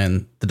Shopify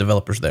and the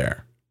developers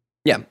there.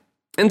 Yeah.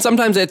 And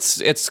sometimes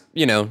it's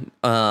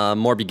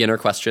more beginner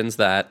questions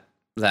that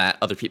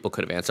other people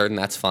could have answered, and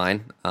that's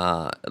fine.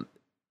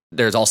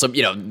 There's also,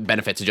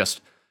 benefit to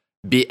just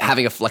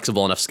having a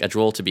flexible enough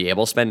schedule to be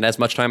able to spend as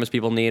much time as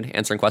people need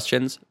answering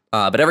questions.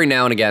 But every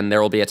now and again,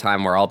 there will be a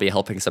time where I'll be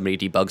helping somebody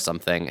debug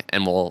something,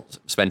 and we'll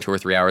spend 2 or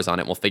 3 hours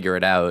on it. We'll figure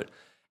it out,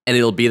 and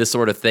it'll be the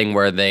sort of thing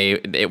where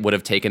it would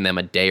have taken them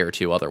a day or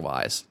two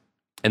otherwise.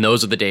 And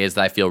those are the days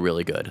that I feel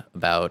really good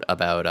about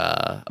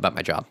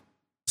my job.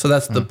 So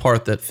that's the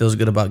part that feels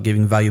good about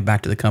giving value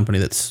back to the company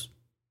that's,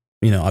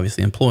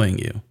 obviously employing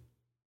you,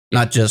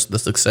 not just the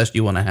success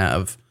you want to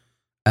have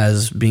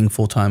as being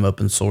full-time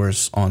open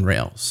source on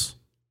Rails.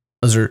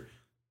 Those are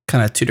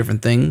kind of two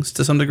different things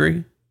to some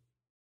degree.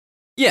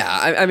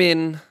 Yeah, I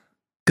mean,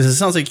 because it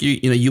sounds like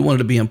you wanted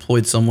to be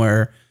employed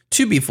somewhere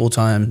to be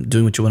full-time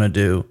doing what you want to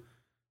do,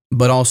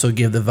 but also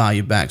give the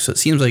value back. So it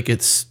seems like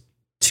it's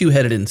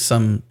two-headed in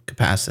some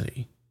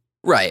capacity.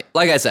 Right.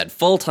 Like I said,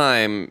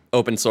 full-time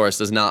open source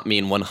does not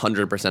mean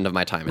 100% of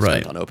my time is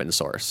spent on open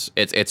source.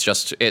 It's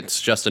just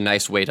a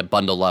nice way to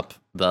bundle up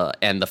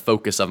the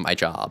focus of my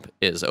job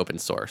is open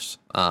source.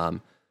 I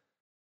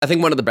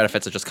think one of the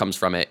benefits that just comes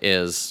from it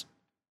is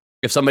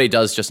if somebody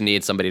does just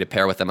need somebody to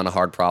pair with them on a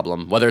hard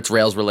problem, whether it's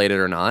Rails related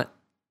or not,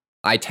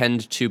 I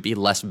tend to be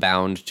less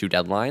bound to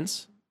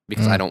deadlines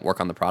because I don't work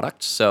on the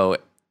product. So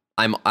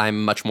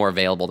I'm much more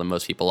available than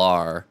most people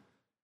are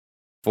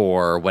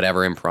for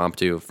whatever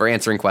impromptu, for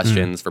answering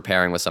questions, for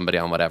pairing with somebody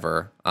on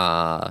whatever,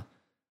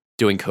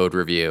 doing code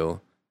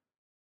review.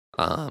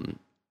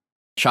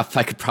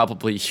 Shopify could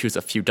probably use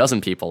a few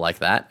dozen people like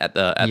that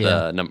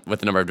with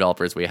the number of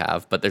developers we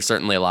have, but there's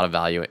certainly a lot of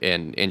value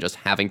in just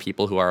having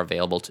people who are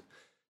available to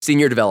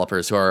senior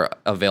developers who are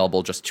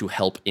available just to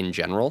help in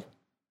general.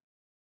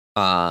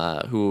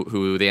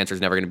 Who the answer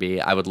is never going to be,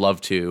 I would love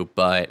to,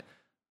 but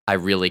I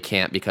really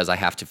can't because I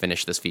have to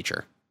finish this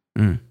feature.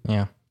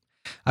 Yeah.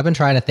 I've been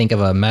trying to think of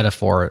a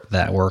metaphor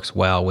that works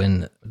well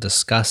when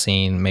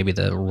discussing maybe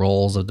the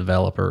roles of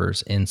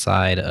developers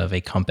inside of a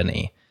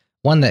company.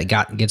 One that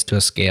gets to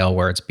a scale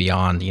where it's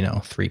beyond,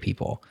 3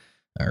 people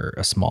or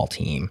a small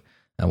team,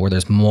 where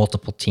there's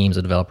multiple teams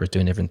of developers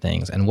doing different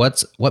things. And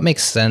what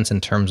makes sense in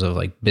terms of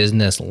like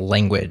business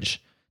language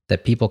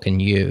that people can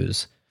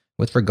use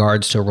with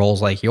regards to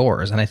roles like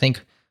yours. And I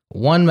think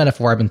one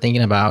metaphor I've been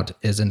thinking about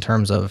is in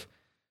terms of,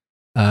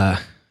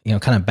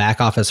 kind of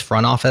back office,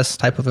 front office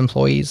type of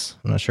employees.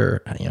 I'm not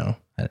sure,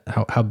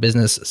 how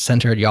business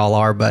centered y'all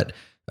are, but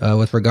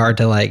with regard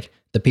to like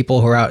the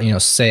people who are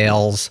out,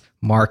 sales,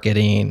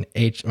 marketing,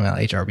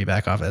 HR would be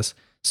back office,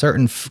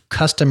 certain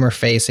customer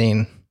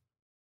facing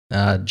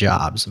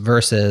jobs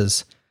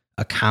versus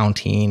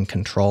accounting,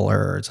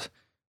 controllers,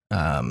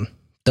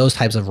 those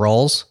types of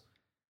roles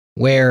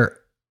where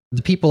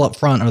the people up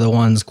front are the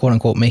ones, quote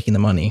unquote, making the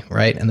money,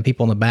 right? And the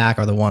people in the back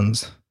are the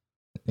ones,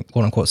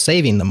 quote unquote,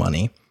 saving the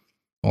money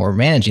or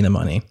managing the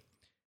money.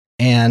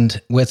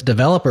 And with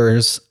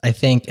developers, I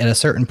think at a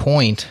certain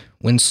point,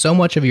 when so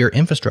much of your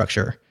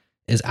infrastructure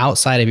is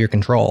outside of your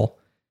control,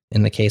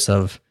 in the case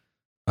of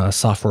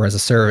software as a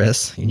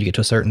service, and you get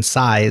to a certain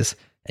size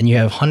and you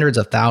have hundreds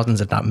of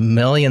thousands, if not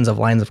millions of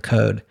lines of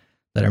code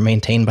that are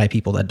maintained by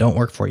people that don't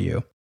work for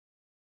you,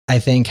 I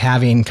think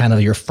having kind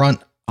of your front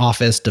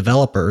office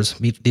developers,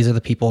 these are the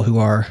people who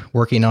are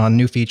working on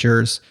new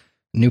features,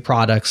 new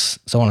products,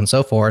 so on and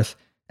so forth,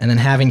 and then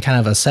having kind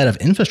of a set of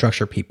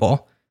infrastructure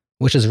people,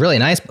 which is really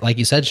nice. Like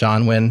you said,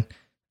 Sean, when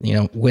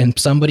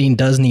somebody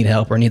does need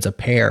help or needs a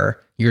pair,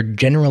 you're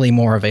generally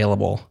more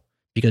available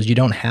because you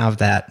don't have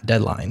that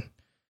deadline.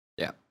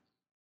 Yeah.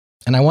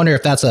 And I wonder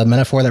if that's a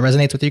metaphor that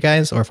resonates with you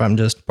guys, or if I'm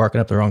just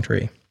barking up the wrong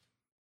tree.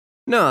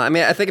 No, I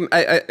mean, I think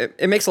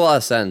it makes a lot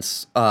of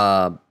sense.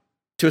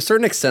 To a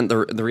certain extent,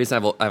 the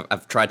reason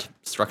I've tried to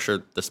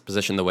structure this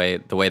position the way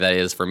that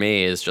is for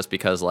me is just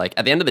because, like,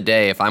 at the end of the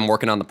day, if I'm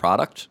working on the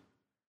product,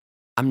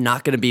 I'm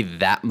not going to be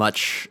that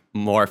much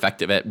more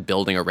effective at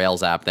building a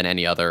Rails app than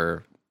any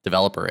other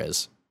developer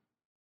is.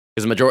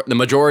 Because the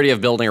majority of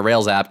building a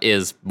Rails app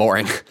is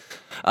boring,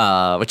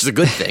 which is a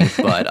good thing.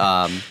 But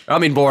I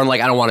mean boring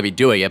like I don't want to be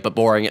doing it, but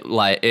boring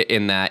like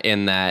in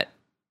that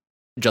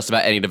just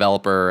about any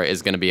developer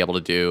is going to be able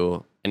to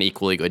do an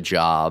equally good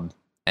job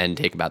and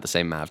take about the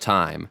same amount of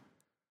time.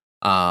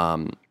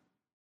 And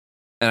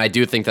I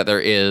do think that there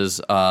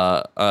is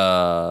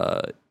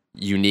a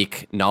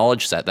unique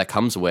knowledge set that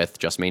comes with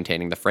just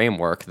maintaining the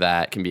framework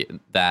that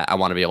I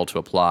want to be able to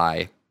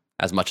apply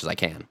as much as I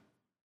can.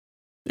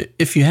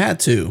 If you had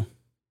to,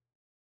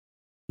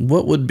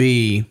 what would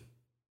be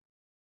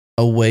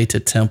a way to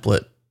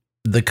template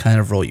the kind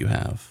of role you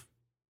have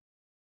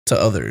to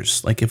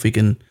others? Like if we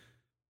can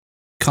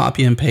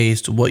copy and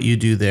paste what you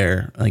do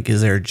there, like is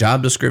there a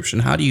job description?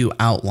 How do you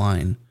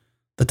outline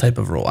the type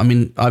of role? I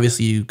mean,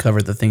 obviously you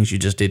covered the things you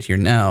just did here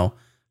now.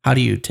 How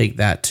do you take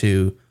that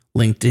to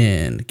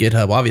LinkedIn,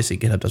 GitHub? Obviously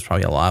GitHub does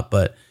probably a lot,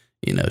 but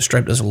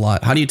Stripe does a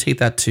lot. How do you take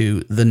that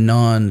to the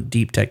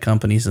non-deep tech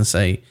companies and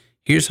say,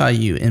 here's how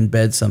you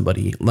embed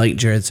somebody? Like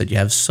Jared said, you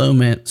have so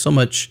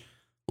much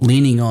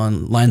leaning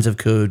on lines of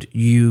code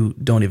you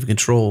don't even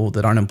control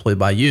that aren't employed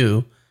by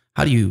you.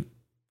 How do you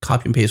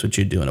copy and paste what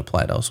you do and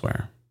apply it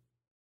elsewhere?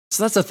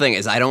 So that's the thing,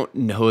 is I don't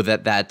know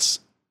that that's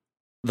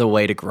the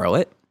way to grow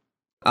it.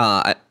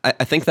 I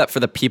think that for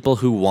the people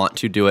who want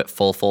to do it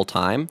full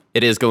time,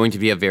 it is going to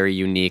be a very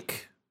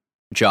unique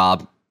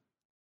job,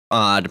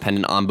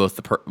 dependent on both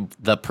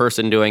the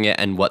person doing it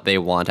and what they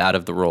want out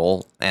of the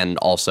role, and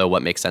also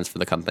what makes sense for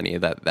the company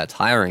that's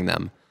hiring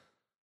them.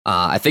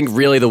 I think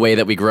really the way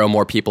that we grow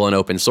more people in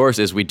open source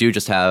is we do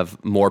just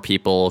have more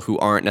people who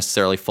aren't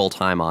necessarily full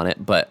time on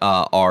it, but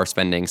are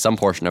spending some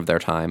portion of their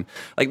time.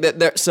 Like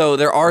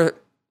there are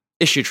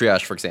issue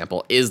triage, for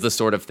example, is the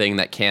sort of thing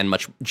that can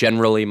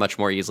generally much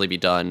more easily be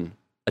done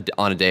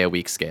on a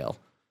day-a-week scale.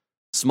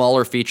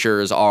 Smaller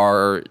features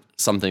are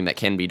something that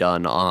can be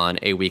done on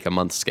a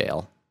week-a-month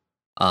scale.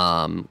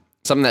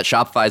 Something that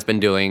Shopify has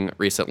been doing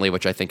recently,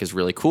 which I think is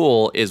really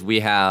cool, is we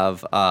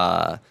have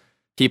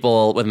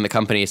people within the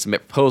company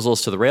submit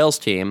proposals to the Rails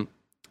team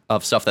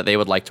of stuff that they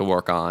would like to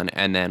work on,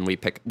 and then we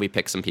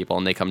pick some people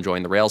and they come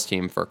join the Rails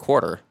team for a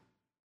quarter.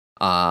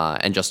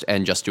 And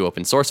just do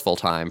open source full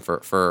time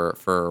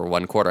for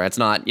 1 quarter. It's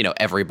not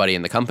everybody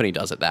in the company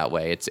does it that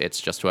way. It's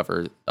just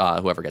whoever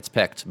gets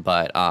picked.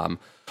 But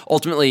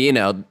ultimately,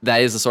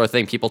 that is the sort of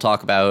thing people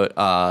talk about.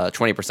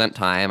 20%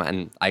 time,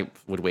 and I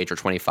would wager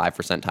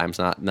 25% time is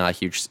not a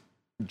huge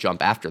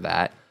jump after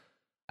that.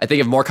 I think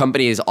if more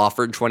companies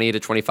offered 20 to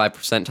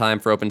 25% time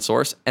for open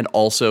source and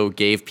also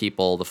gave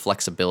people the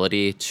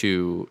flexibility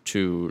to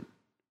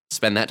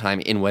spend that time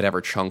in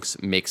whatever chunks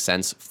make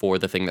sense for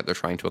the thing that they're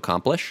trying to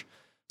accomplish.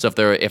 So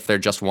if they're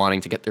just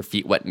wanting to get their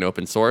feet wet in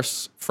open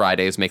source,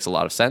 Fridays makes a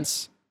lot of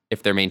sense.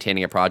 If they're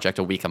maintaining a project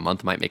a week, a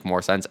month might make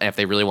more sense. And if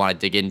they really want to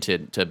dig into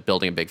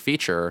building a big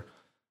feature,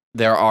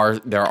 there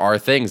are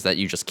things that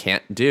you just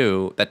can't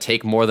do that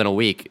take more than a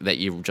week that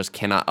you just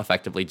cannot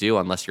effectively do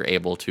unless you're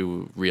able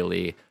to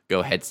really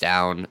go heads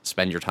down,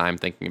 spend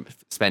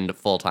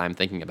full time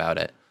thinking about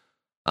it.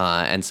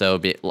 And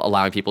so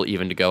allowing people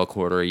even to go a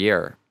quarter a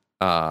year.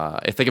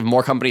 I think if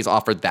more companies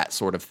offered that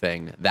sort of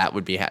thing, that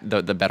would be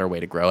the better way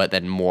to grow it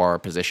than more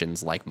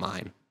positions like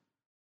mine.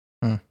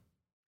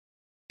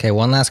 Okay,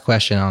 one last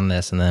question on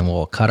this, and then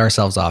we'll cut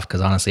ourselves off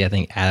because honestly, I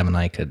think Adam and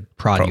I could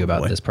prod you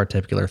about this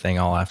particular thing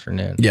all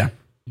afternoon. Yeah.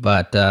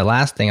 But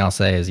last thing I'll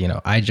say is,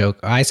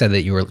 I said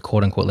that you were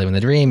quote unquote living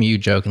the dream. You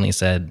jokingly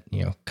said,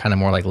 kind of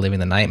more like living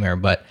the nightmare.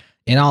 But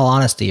in all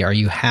honesty, are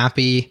you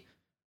happy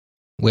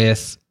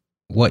with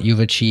what you've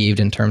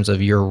achieved in terms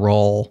of your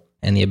role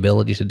and the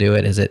ability to do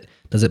it?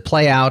 Does it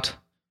play out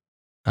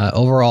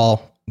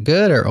overall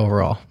good or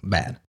overall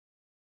bad?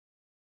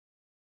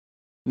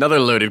 Another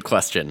loaded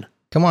question.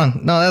 Come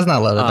on. No, that's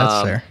not loaded.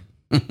 That's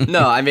fair.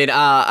 No, I mean,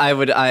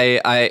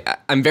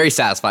 I'm very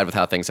satisfied with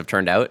how things have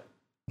turned out.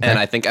 Okay. And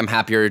I think I'm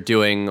happier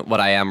doing what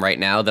I am right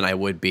now than I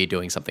would be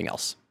doing something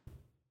else.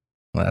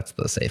 Well, that's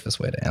the safest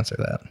way to answer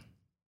that.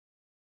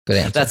 Good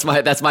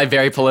answer. That's my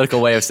very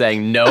political way of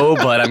saying no,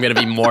 but I'm going to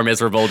be more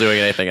miserable doing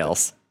anything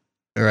else.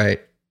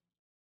 Right.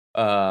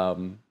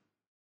 No,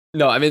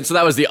 I mean, so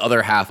that was the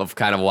other half of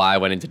kind of why I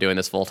went into doing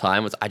this full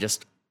time was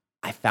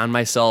I found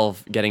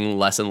myself getting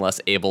less and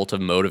less able to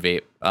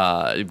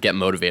get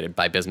motivated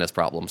by business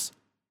problems,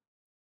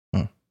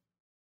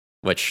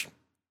 which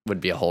would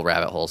be a whole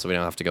rabbit hole. So we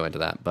don't have to go into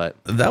that, but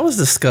that was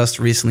discussed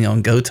recently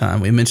on Go Time.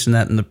 We mentioned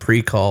that in the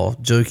pre-call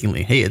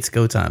jokingly. Hey, it's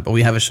Go Time, but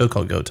we have a show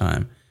called Go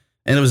Time,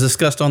 and it was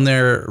discussed on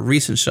their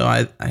recent show.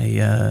 I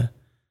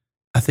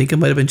think it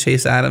might have been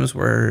Chase Adams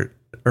or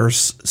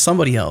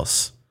somebody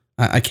else.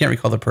 I can't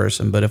recall the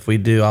person, but if we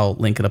do, I'll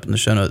link it up in the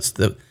show notes.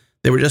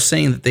 They were just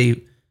saying that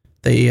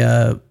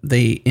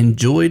they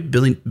enjoyed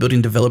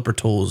building developer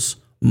tools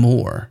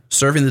more,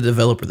 serving the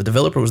developer. The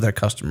developer was their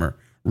customer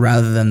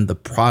rather than the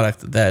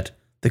product that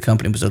the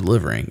company was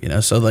delivering.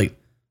 So like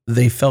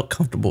they felt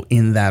comfortable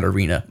in that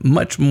arena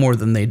much more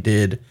than they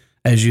did,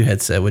 as you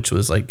had said, which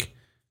was like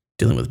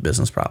dealing with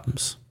business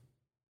problems.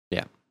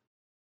 Yeah.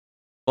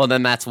 Well,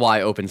 then that's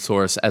why open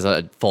source as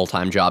a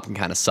full-time job can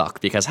kind of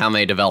suck, because how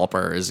many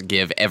developers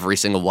give every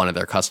single one of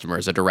their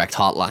customers a direct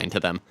hotline to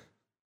them?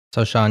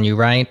 So Sean, you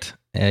write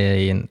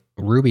a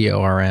Ruby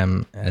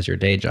ORM as your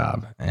day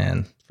job,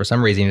 and for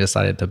some reason you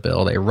decided to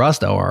build a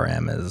Rust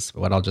ORM as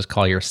what I'll just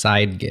call your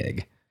side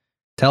gig.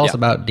 Tell us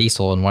about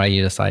Diesel and why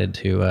you decided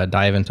to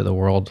dive into the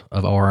world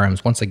of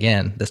ORMs once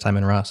again, this time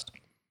in Rust.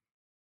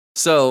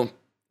 So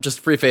just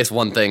to preface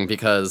one thing,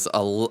 because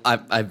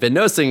I've been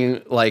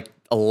noticing like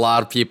a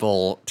lot of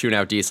people tune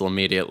out Diesel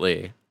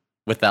immediately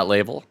with that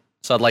label.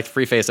 So I'd like to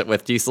preface it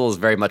with Diesel is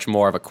very much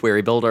more of a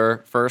query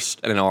builder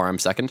first and an ORM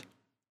second.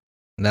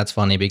 That's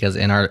funny because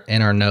in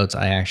our notes,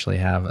 I actually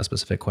have a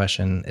specific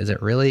question. Is it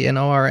really an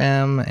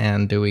ORM?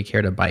 And do we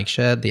care to bike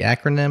shed the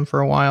acronym for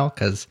a while?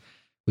 Because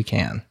we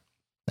can.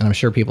 And I'm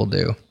sure people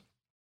do.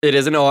 It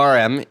is an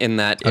ORM in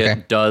that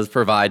it does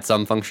provide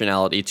some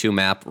functionality to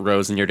map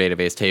rows in your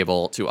database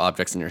table to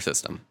objects in your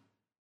system.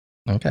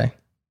 Okay.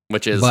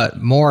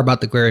 But more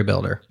about the query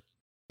builder.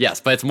 Yes,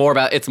 but it's more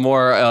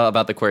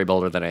about the query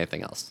builder than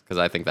anything else, because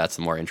I think that's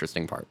the more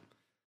interesting part.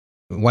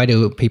 Why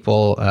do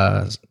people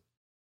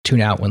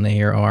tune out when they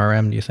hear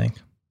ORM, do you think?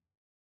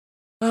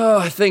 Oh,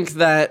 I think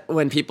that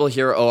when people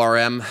hear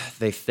ORM,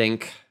 they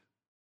think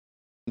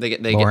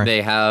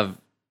they have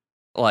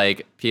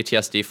like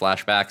PTSD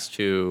flashbacks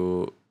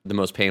to the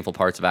most painful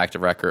parts of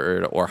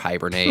ActiveRecord or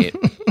Hibernate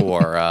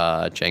or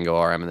Django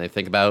ORM, and they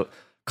think about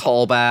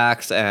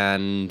callbacks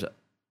and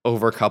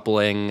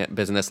overcoupling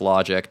business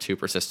logic to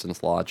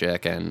persistence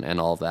logic and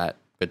all of that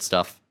good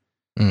stuff.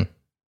 Fair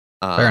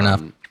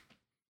enough.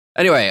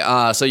 Anyway,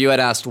 so you had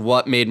asked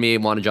what made me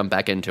want to jump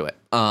back into it.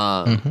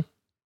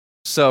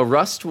 So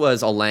Rust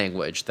was a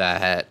language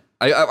that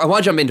I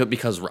want to jump into it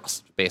because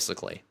Rust,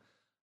 basically.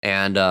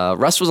 And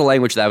Rust was a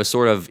language that I was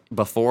sort of,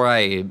 before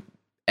I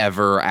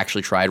ever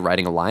actually tried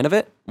writing a line of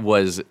it,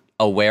 was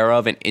aware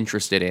of and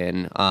interested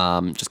in,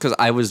 just because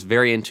I was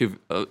very into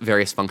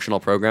various functional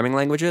programming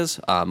languages,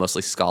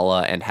 mostly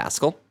Scala and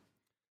Haskell.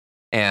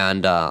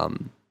 And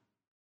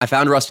I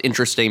found Rust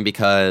interesting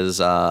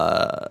because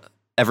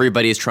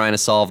everybody's trying to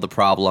solve the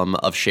problem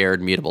of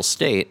shared mutable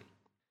state.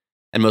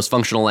 And most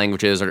functional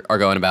languages are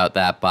going about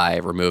that by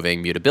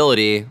removing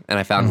mutability. And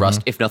I found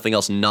Rust, if nothing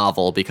else,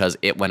 novel because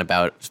it went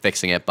about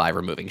fixing it by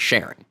removing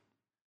sharing.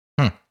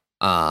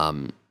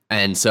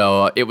 And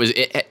so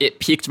it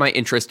piqued my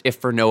interest, if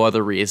for no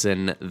other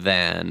reason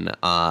than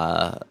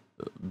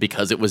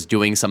because it was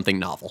doing something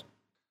novel.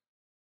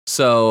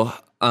 So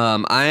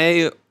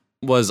I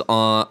was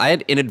on. I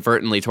had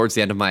inadvertently, towards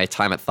the end of my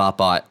time at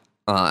Thoughtbot,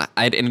 I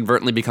had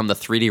inadvertently become the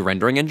 3D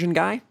rendering engine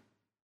guy.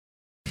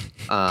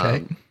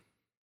 Okay.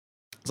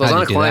 So I was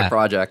on a client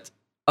project.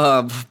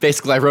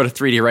 Basically, I wrote a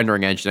 3D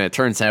rendering engine, and it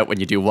turns out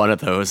when you do one of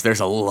those, there's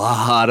a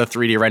lot of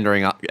 3D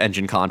rendering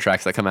engine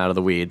contracts that come out of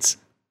the weeds.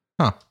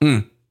 Huh.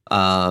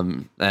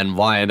 And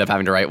why I ended up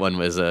having to write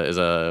one is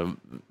a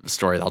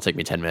story that'll take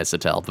me 10 minutes to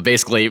tell. But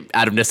basically,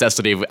 out of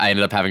necessity, I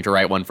ended up having to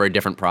write one for a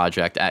different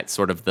project at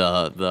sort of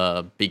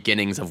the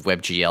beginnings of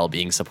WebGL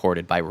being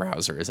supported by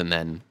browsers, and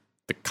then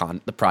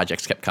the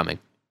projects kept coming.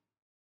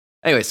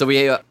 Anyway, so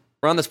we were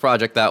on this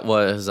project that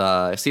was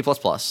C++,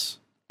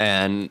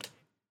 and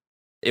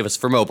it was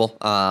for mobile,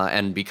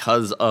 and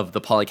because of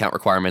the polycount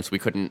requirements, we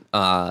couldn't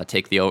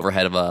take the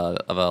overhead of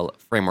a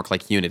framework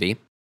like Unity.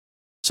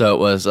 So it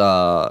was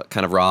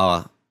kind of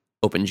raw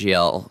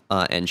OpenGL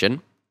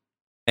engine,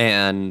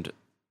 and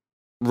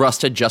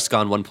Rust had just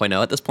gone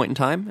 1.0 at this point in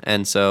time,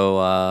 and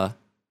so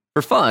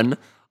for fun,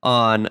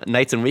 on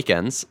nights and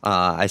weekends,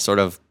 I sort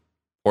of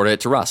ported it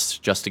to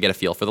Rust just to get a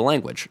feel for the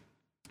language,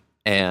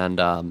 and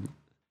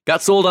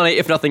got sold on it,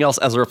 if nothing else,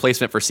 as a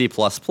replacement for C++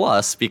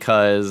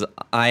 because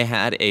I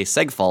had a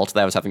seg fault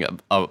that I was having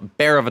a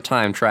bear of a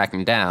time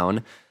tracking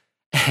down,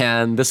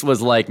 and this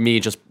was like me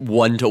just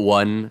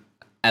one-to-one,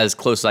 as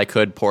close as I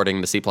could,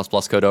 porting the C++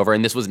 code over,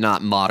 and this was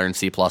not modern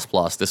C++.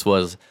 This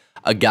was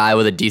a guy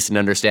with a decent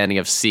understanding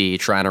of C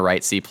trying to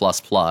write C++,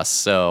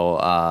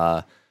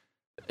 so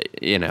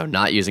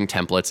not using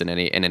templates in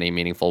any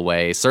meaningful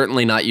way.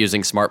 Certainly not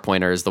using smart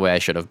pointers the way I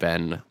should have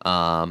been.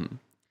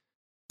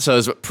 So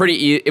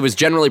it was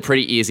generally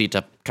pretty easy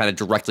to kind of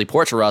directly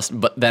port to Rust,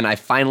 but then I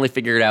finally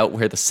figured out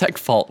where the seg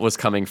fault was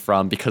coming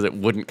from because it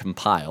wouldn't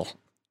compile.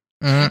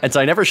 Mm-hmm. And so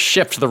I never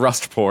shipped the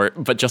Rust port,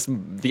 but just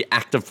the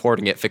act of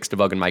porting it fixed a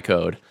bug in my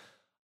code.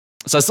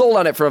 So I sold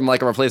on it from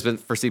like a replacement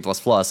for C++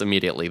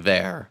 immediately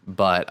there,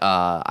 but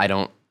I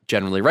don't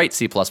generally write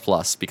C++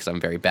 because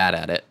I'm very bad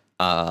at it.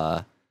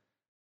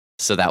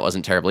 So that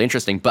wasn't terribly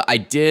interesting, but I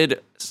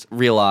did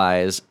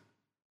realize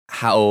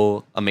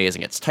how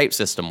amazing its type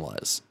system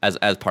was as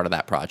part of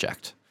that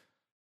project.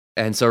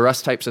 And so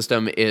Rust type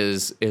system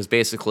is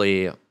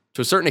basically,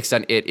 to a certain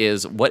extent, it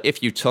is what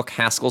if you took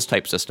Haskell's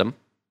type system,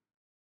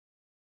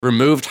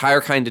 removed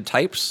higher kinded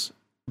types,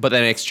 but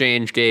then in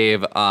exchange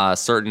gave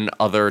certain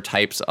other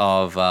types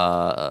of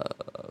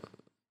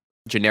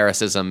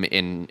genericism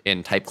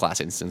in type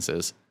class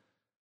instances,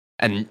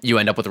 and you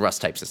end up with a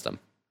Rust type system.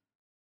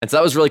 And so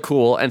that was really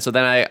cool. And so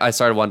then I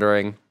started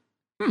wondering,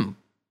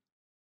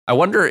 I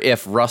wonder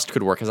if Rust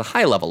could work as a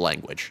high-level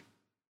language.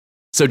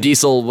 So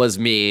Diesel was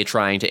me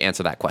trying to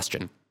answer that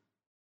question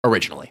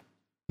originally.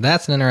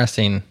 That's an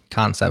interesting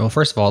concept. Well,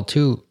 first of all,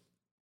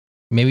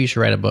 maybe you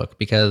should write a book,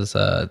 because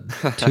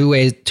two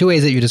ways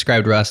that you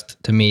described Rust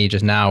to me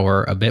just now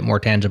were a bit more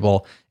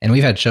tangible. And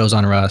we've had shows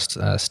on Rust.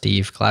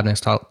 Steve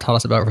Klabnik's taught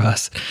us about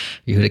Rust,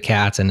 Yehuda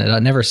Katz, and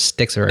it never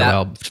sticks very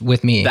well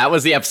with me. That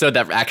was the episode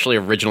that actually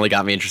originally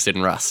got me interested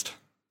in Rust.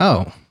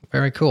 Oh,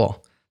 very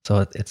cool.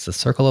 So it's the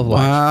circle of life.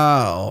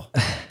 Wow.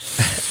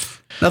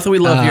 Nothing we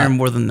love here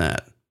more than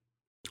that.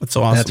 That's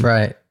so awesome. That's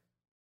right.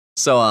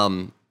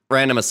 So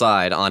random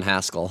aside on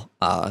Haskell.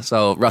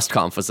 So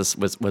RustConf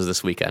was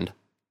this weekend.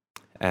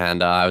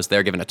 And I was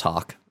there giving a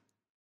talk,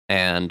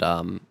 and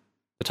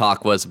the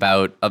talk was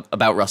about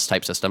Rust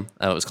type system.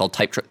 It was called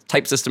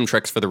Type System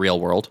Tricks for the Real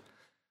World.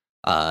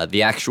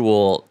 The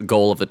actual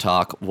goal of the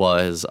talk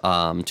was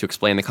to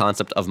explain the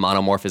concept of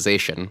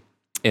monomorphization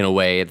in a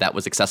way that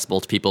was accessible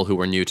to people who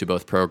were new to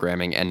both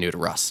programming and new to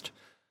Rust.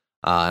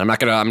 I'm not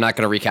gonna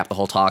recap the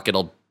whole talk. I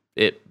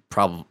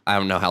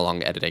don't know how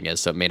long editing is,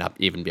 so it may not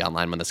even be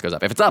online when this goes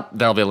up. If it's up,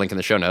 there'll be a link in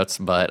the show notes,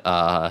 but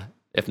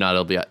if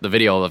not, the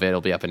video of it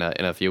will be up in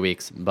a few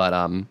weeks.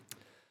 But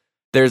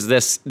there's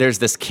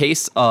this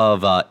case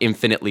of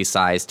infinitely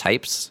sized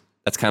types.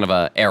 That's kind of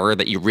an error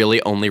that you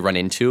really only run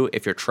into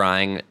if you're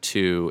trying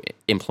to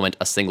implement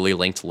a singly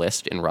linked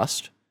list in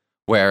Rust,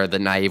 where the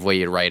naive way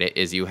you'd write it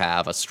is you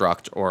have a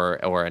struct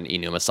or an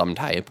enum, a sum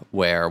type,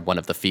 where one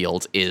of the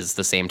fields is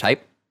the same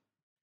type.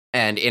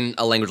 And in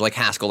a language like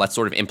Haskell, that's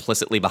sort of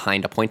implicitly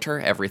behind a pointer.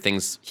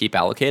 Everything's heap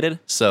allocated,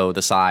 so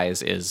the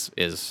size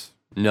is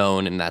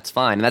known, and that's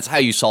fine. And that's how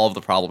you solve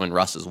the problem in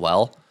Rust as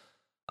well.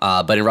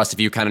 But in Rust, if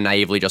you kind of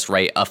naively just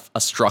write a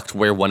struct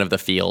where one of the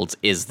fields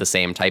is the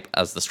same type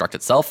as the struct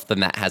itself,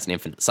 then that has an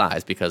infinite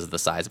size, because the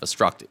size of a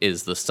struct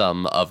is the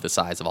sum of the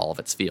size of all of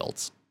its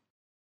fields.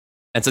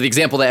 And so the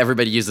example that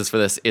everybody uses for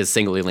this is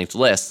singly linked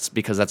lists,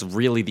 because that's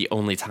really the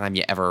only time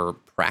you ever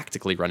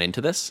practically run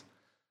into this.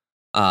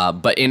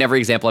 But in every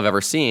example I've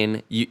ever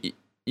seen,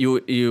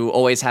 you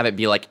always have it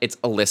be like it's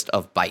a list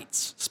of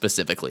bytes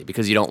specifically,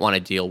 because you don't want to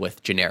deal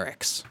with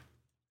generics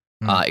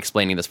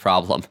explaining this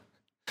problem.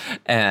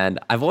 And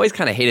I've always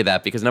kind of hated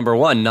that, because number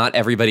one, not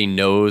everybody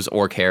knows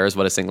or cares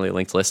what a singly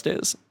linked list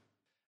is.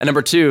 And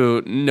number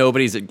two,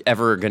 nobody's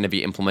ever going to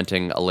be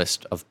implementing a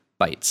list of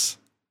bytes.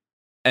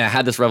 And I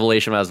had this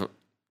revelation when I was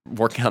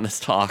working on this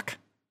talk.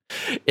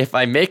 If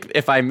I make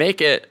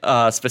it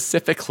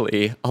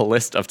specifically a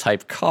list of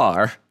type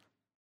car,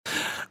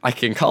 I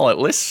can call it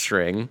list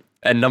string.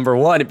 And number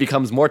one, it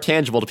becomes more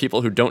tangible to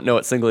people who don't know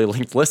what singly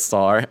linked lists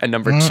are. And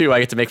number two, I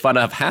get to make fun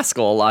of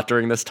Haskell a lot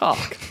during this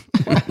talk.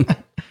 And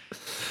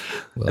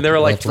there were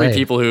like three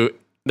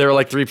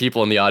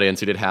people in the audience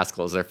who did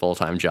Haskell as their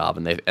full-time job,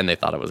 and they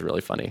thought it was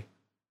really funny.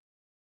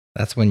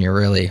 That's when you're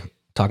really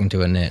talking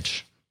to a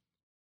niche.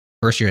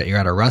 First, you're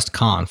at a Rust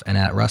Conf, and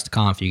at Rust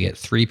Conf, you get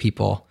 3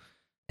 people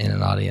in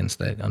an audience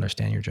that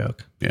understand your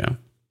joke. Yeah.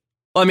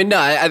 Well, I mean,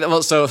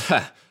 no, so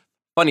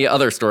funny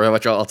other story,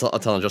 which I'll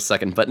tell in just a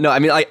second. But no, I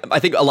mean, I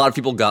think a lot of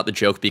people got the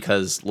joke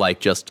because like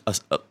just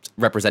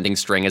representing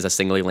string as a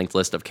singly linked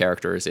list of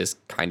characters is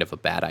kind of a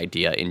bad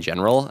idea in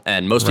general,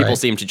 and most people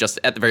seem to just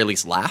at the very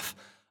least laugh.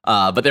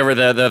 But there were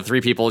the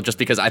 3 people, just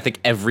because I think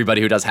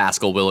everybody who does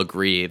Haskell will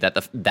agree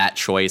that that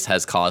choice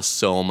has caused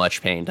so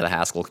much pain to the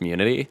Haskell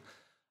community.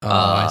 Oh,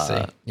 I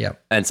see.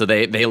 Yep. And so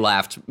they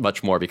laughed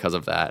much more because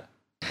of that.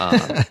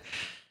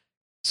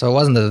 So it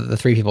wasn't the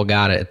 3 people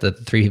got it; the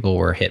 3 people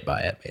were hit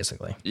by it,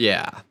 basically.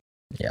 Yeah.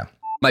 Yeah.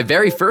 My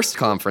very first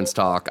conference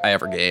talk I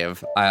ever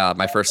gave,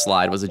 my first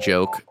slide was a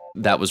joke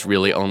that was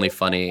really only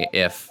funny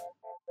if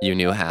you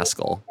knew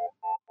Haskell.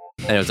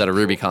 And it was at a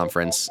Ruby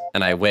conference,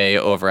 and I way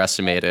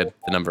overestimated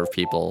the number of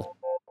people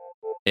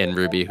in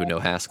Ruby who know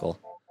Haskell.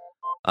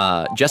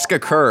 Jessica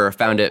Kerr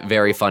found it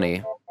very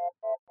funny.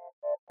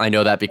 I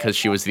know that because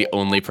she was the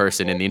only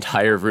person in the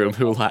entire room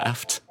who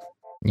laughed.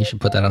 You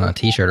should put that on a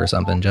t-shirt or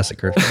something.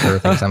 Jessica Kerr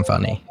thinks I'm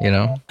funny, you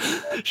know?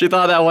 She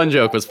thought that one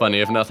joke was funny,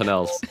 if nothing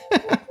else.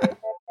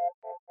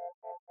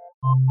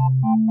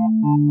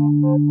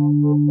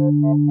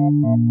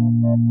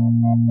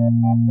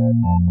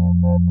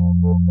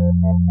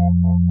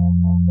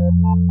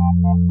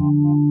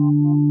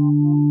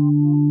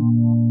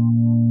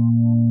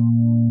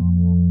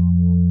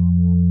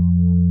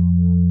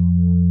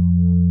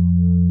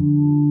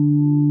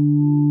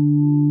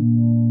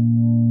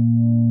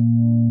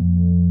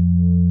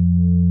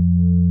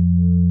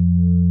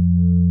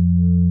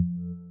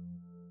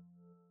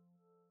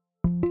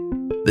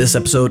 This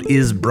episode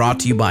is brought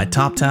to you by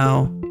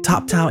TopTal.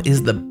 TopTal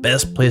is the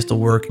best place to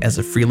work as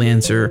a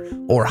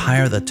freelancer or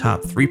hire the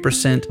top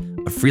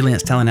 3% of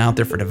freelance talent out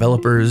there for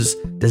developers,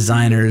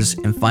 designers,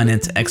 and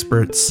finance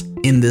experts.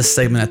 In this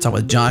segment, I talk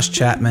with Josh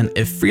Chapman,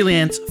 a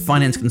freelance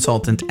finance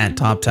consultant at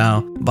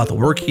TopTal, about the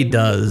work he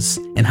does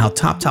and how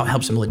TopTal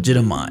helps him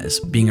legitimize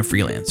being a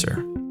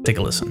freelancer. Take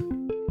a listen.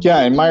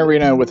 Yeah, in my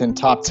arena within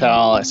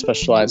TopTal, I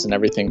specialize in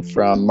everything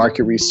from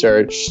market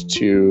research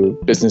to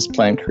business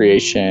plan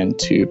creation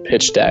to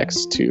pitch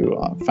decks to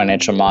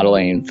financial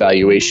modeling,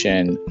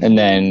 valuation, and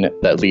then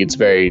that leads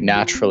very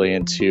naturally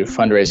into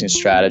fundraising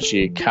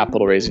strategy,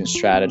 capital raising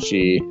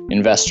strategy,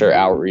 investor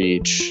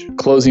outreach,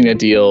 closing a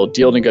deal,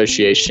 deal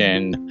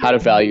negotiation, how to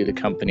value the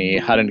company,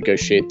 how to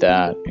negotiate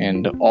that,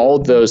 and all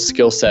those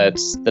skill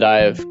sets that I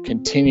have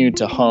continued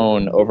to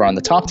hone over on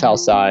the TopTal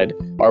side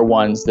are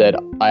ones that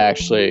I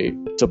actually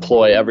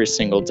deploy every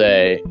single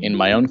day in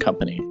my own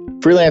company.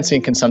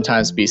 Freelancing can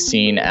sometimes be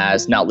seen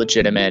as not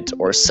legitimate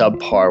or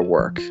subpar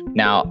work.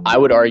 Now, I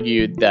would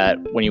argue that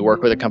when you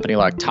work with a company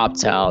like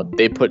TopTal,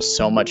 they put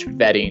so much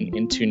vetting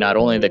into not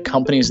only the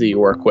companies that you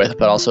work with,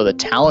 but also the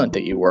talent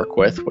that you work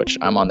with, which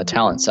I'm on the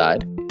talent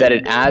side, that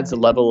it adds a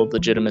level of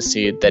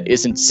legitimacy that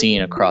isn't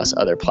seen across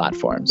other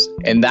platforms.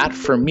 And that,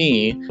 for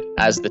me,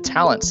 as the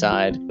talent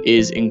side,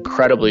 is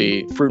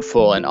incredibly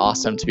fruitful and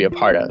awesome to be a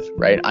part of,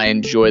 right? I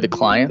enjoy the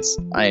clients.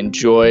 I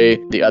enjoy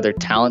the other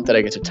talent that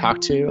I get to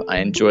talk to. I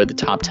enjoy the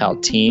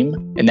TopTal team.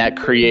 And that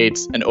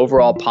creates an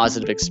overall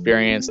positive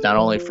experience, not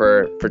only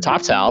for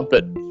TopTal,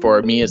 but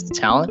for me as the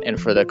talent and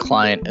for the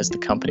client as the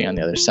company on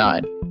the other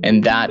side.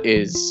 And that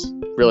is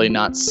really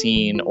not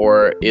seen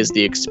or is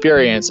the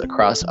experience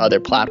across other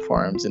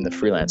platforms in the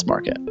freelance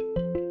market.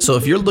 So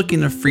if you're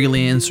looking to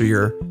freelance or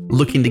you're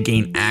looking to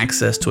gain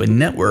access to a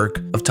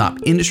network of top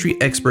industry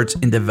experts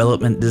in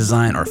development,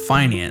 design, or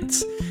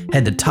finance,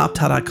 head to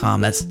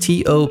toptal.com. That's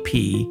TOPTAL.com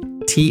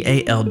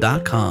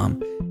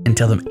and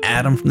tell them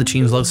Adam from the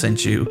Changelog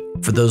sent you.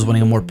 For those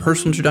wanting a more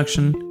personal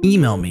introduction,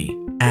 email me,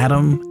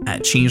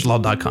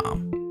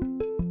 adam@changelog.com.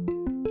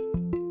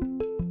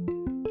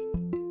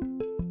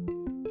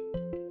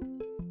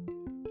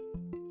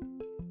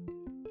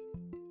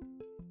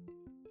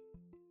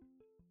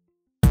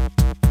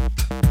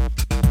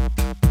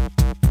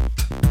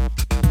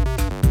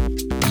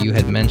 You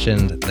had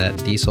mentioned that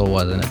Diesel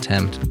was an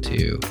attempt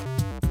to,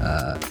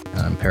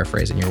 I'm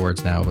paraphrasing your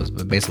words now, was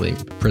basically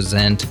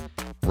present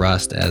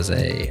Rust as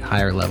a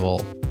higher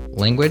level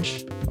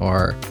language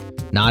or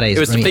not a... It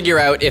was to figure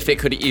out if it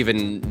could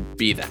even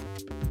be that.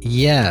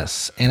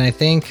 Yes, and I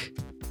think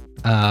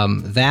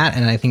that,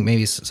 and I think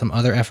maybe some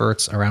other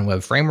efforts around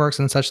web frameworks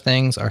and such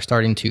things are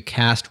starting to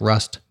cast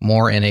Rust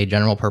more in a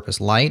general purpose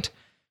light,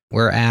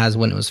 whereas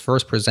when it was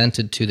first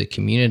presented to the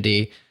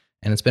community,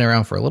 and it's been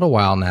around for a little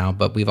while now,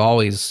 but we've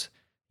always,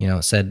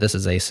 said this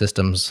is a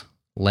systems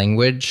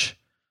language.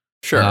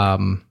 Sure.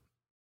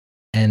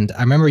 And I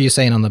remember you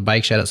saying on the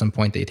bike shed at some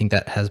point that you think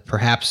that has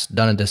perhaps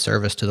done a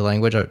disservice to the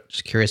language. I'm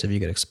just curious if you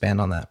could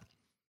expand on that.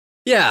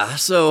 Yeah.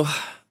 So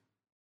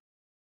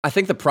I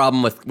think the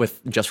problem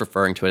with just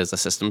referring to it as a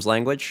systems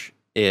language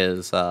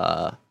is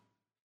the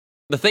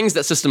things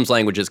that systems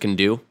languages can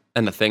do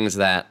and the things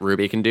that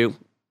Ruby can do.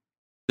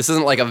 This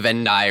isn't like a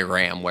Venn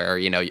diagram where,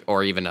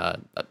 or even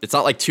it's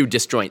not like two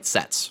disjoint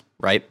sets,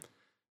 right?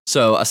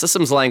 So a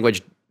systems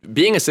language,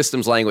 being a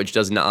systems language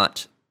does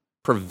not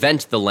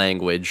prevent the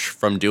language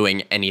from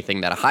doing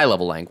anything that a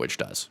high-level language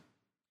does.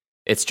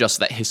 It's just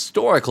that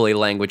historically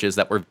languages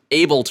that were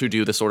able to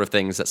do the sort of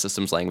things that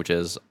systems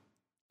languages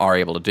are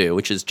able to do,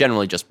 which is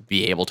generally just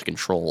be able to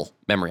control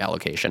memory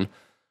allocation,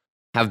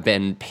 have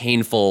been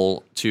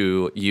painful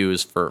to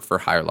use for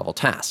higher level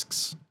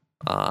tasks.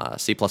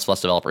 C++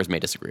 developers may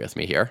disagree with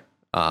me here,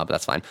 but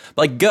that's fine.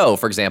 But like Go,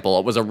 for example,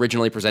 it was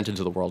originally presented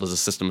to the world as a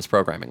systems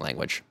programming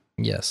language.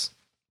 Yes.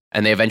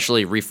 And they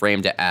eventually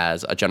reframed it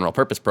as a general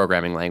purpose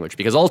programming language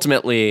because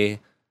ultimately,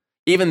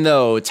 even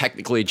though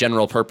technically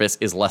general purpose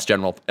is less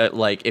general,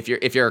 like if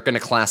you're going to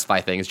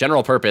classify things,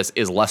 general purpose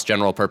is less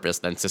general purpose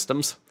than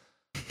systems.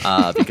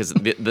 Because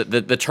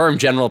the term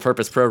general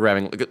purpose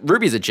programming,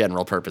 Ruby's a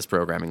general purpose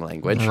programming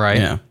language. Right.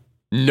 Yeah.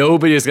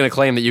 Nobody is going to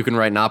claim that you can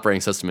write an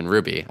operating system in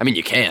Ruby. I mean,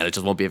 you can, it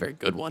just won't be a very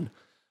good one.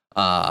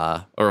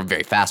 Or a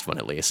very fast one,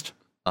 at least.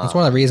 That's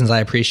one of the reasons I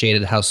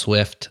appreciated how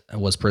Swift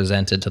was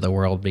presented to the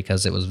world,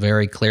 because it was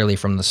very clearly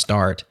from the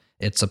start,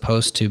 it's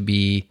supposed to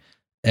be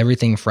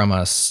everything from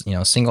a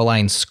single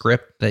line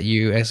script that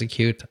you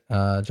execute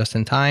just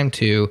in time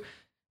to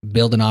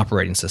build an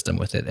operating system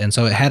with it. And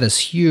so it had this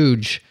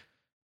huge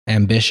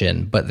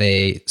ambition, but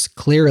they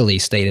clearly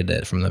stated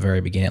it from the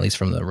very beginning, at least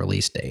from the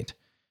release date.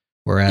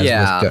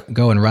 Whereas with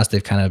Go and Rust,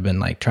 they've kind of been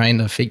like trying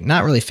to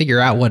not really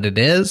figure out what it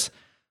is,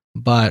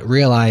 but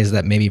realize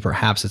that maybe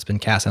perhaps it's been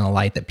cast in a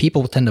light that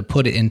people tend to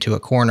put it into a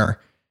corner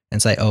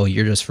and say, oh,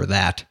 you're just for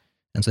that.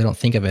 And so they don't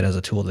think of it as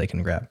a tool they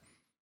can grab.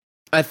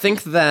 I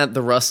think that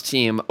the Rust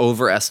team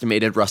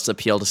overestimated Rust's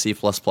appeal to C++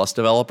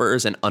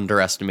 developers and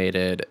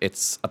underestimated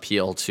its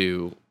appeal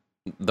to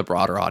the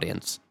broader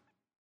audience.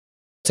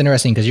 It's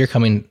interesting because you're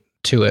coming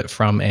to it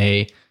from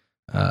as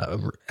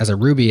a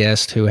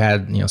Rubyist who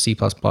had C++,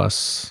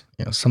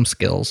 some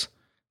skills,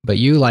 but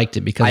you liked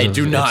it because I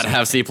do not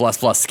have C++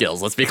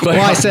 skills. Let's be clear.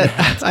 Well,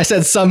 I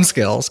said some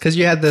skills because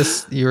you had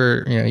this. You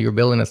were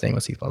building a thing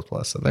with C++,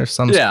 so there's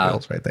some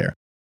skills right there.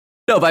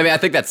 No, but I mean I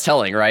think that's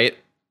telling, right?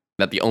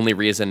 That the only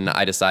reason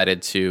I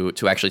decided to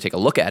actually take a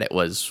look at it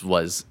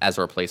was as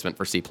a replacement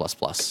for C++.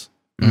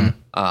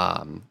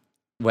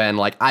 When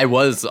like I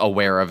was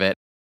aware of it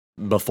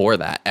before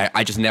that,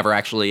 I just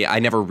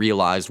never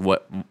realized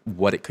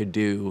what it could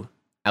do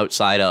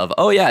outside of,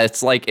 oh yeah,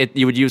 it's like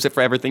you would use it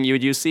for everything you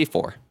would use C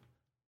for.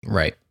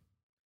 Right.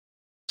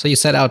 So you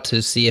set out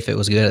to see if it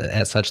was good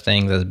at such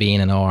things as being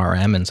an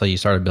ORM, and so you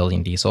started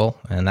building Diesel,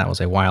 and that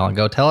was a while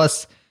ago. Tell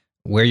us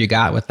where you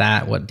got with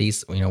that, what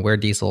where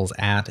Diesel's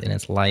at in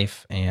its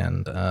life,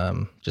 and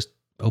just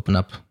open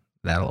up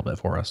that a little bit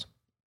for us.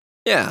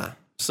 Yeah.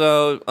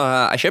 So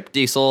I shipped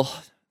Diesel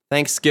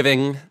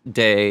Thanksgiving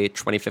Day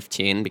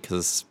 2015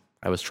 because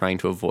I was trying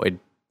to avoid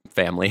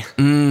family.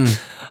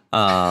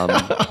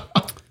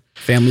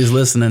 Family's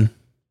listening.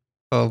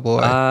 Oh boy.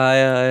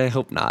 I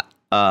hope not.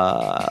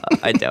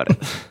 I doubt it.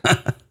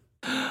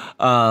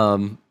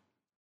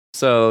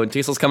 So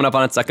Diesel's coming up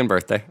on its second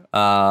birthday.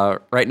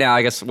 Right now,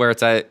 I guess where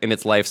it's at in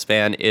its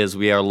lifespan is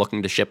we are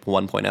looking to ship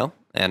 1.0.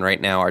 And right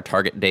now our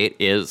target date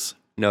is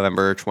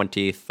November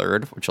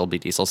 23rd, which will be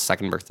Diesel's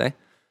second birthday.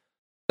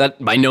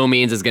 That by no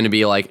means is going to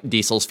be like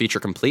Diesel's feature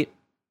complete,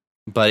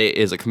 but it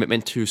is a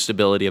commitment to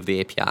stability of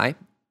the API.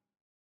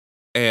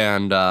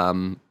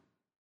 And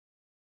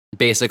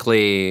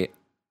basically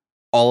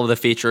all of the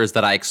features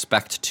that I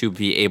expect to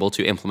be able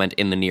to implement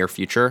in the near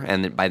future,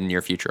 and by the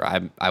near future,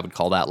 I would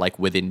call that like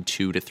within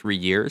 2 to 3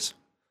 years,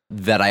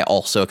 that I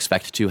also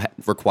expect to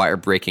require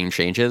breaking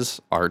changes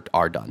are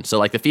done. So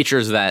like the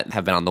features that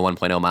have been on the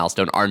 1.0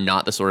 milestone are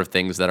not the sort of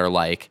things that are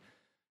like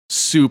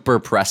super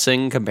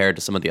pressing compared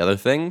to some of the other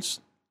things,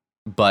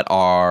 but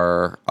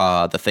are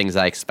the things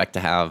that I expect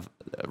to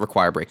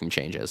require breaking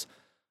changes.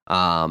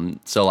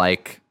 So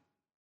like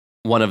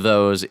one of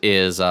those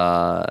is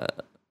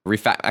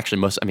actually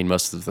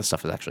most of the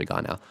stuff is actually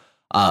gone now.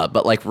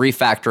 But like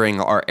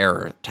refactoring our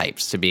error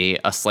types to be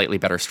a slightly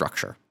better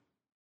structure.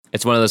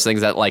 It's one of those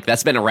things that like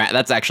that's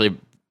actually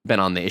been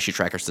on the issue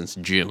tracker since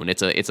June.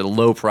 It's a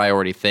low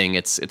priority thing.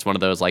 It's one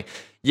of those like,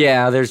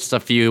 yeah, there's just a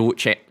few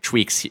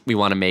tweaks we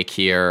want to make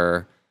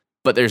here,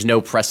 but there's no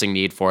pressing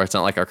need for it. It's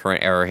not like our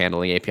current error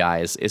handling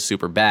API is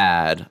super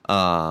bad.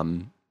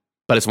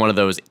 But it's one of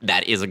those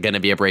that is going to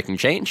be a breaking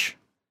change.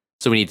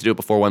 So we need to do it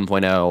before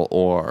 1.0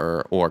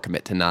 or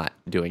commit to not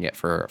doing it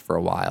for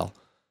a while.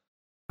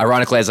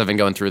 Ironically, as I've been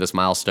going through this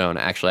milestone,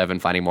 actually, I've been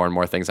finding more and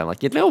more things. I'm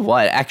like, you know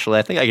what? Actually,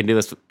 I think I can do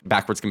this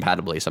backwards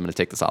compatibly, so I'm going to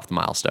take this off the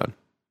milestone.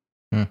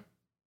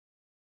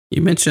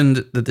 You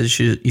mentioned that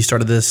you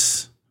started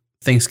this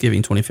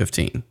Thanksgiving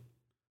 2015.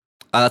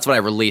 That's when I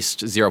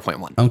released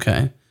 0.1.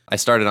 Okay. I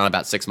started on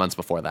about 6 months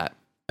before that.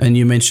 And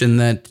you mentioned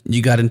that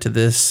you got into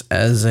this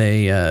as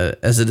a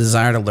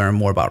desire to learn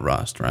more about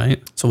Rust,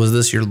 right? So was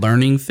this your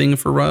learning thing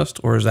for Rust,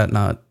 or is that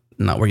not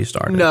not where you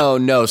started?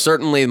 No.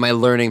 Certainly, my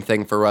learning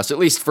thing for Rust, at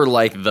least for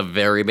like the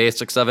very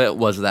basics of it,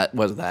 was that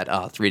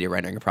 3D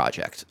rendering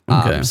project.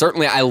 Okay.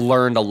 Certainly, I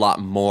learned a lot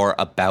more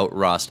about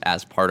Rust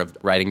as part of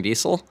writing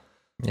Diesel.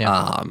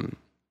 Yeah.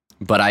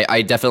 But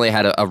I definitely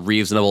had a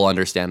reasonable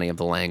understanding of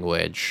the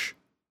language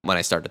when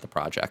I started the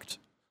project.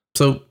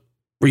 So,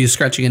 were you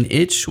scratching an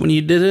itch when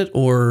you did it,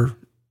 or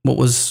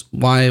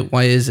why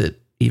is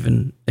it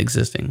even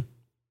existing?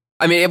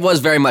 I mean, it was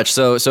very much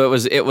so. So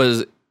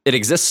it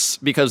exists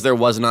because there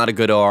was not a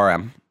good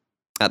ORM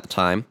at the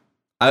time.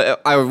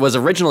 I was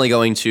originally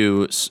going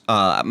to,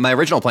 my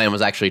original plan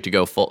was actually to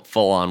go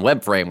full on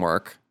web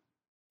framework,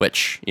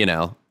 which,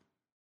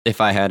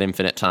 if I had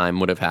infinite time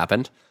would have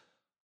happened.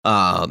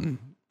 And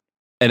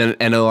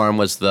an ORM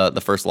was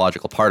the first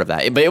logical part of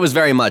that. But it was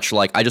very much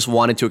like I just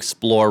wanted to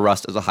explore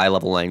Rust as a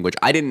high-level language.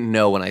 I didn't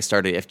know when I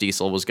started if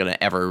Diesel was going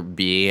to ever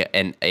be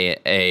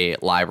a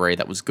library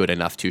that was good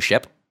enough to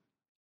ship.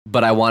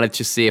 But I wanted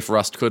to see if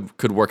Rust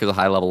could work as a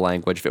high-level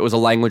language, if it was a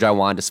language I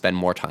wanted to spend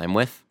more time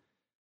with.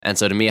 And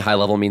so to me,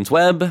 high-level means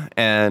web,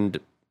 and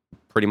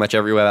pretty much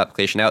every web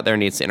application out there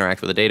needs to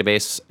interact with a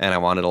database, and I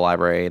wanted a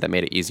library that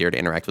made it easier to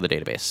interact with a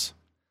database.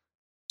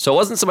 So it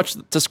wasn't so much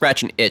to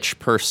scratch an itch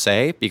per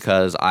se,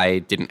 because I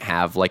didn't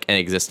have like an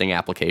existing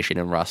application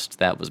in Rust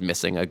that was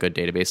missing a good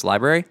database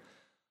library.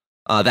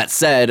 That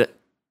said,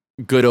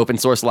 good open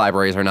source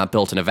libraries are not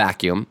built in a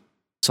vacuum.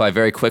 So I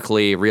very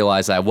quickly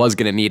realized I was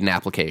going to need an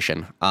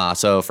application.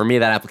 So for me,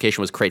 that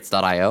application was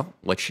crates.io,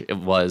 which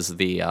was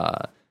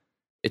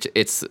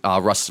it's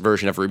Rust's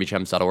version of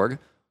rubygems.org,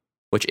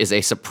 which is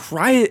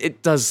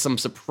it does some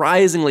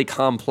surprisingly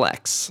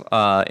complex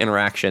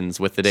interactions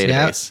with the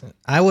database. See,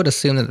 I would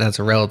assume that that's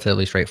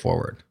relatively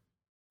straightforward.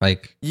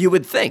 Like you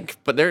would think,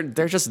 but they're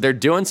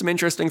doing some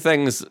interesting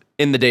things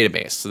in the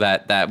database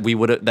that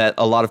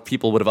a lot of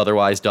people would have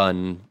otherwise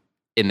done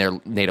in their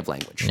native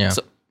language. Yeah.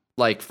 So,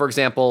 like for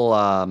example,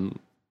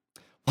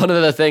 one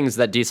of the things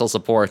that Diesel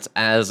supports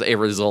as a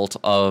result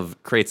of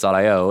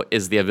crates.io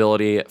is the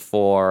ability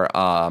for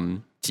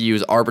to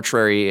use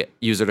arbitrary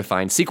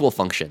user-defined SQL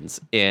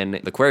functions in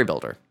the query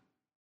builder.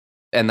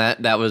 And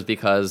that was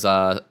because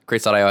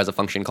crates.io has a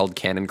function called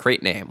canon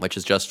crate name, which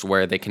is just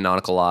where they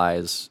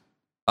canonicalize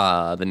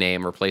the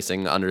name,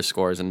 replacing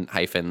underscores and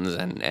hyphens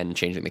and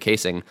changing the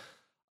casing.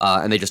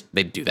 And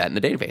they do that in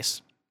the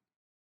database.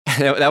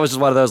 That was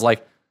just one of those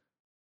like,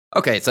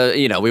 okay, so,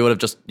 we would have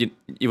just,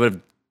 you would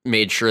have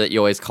made sure that you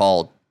always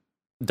call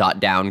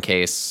 .down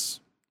case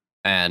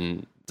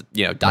and,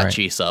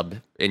 .g sub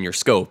in your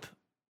scope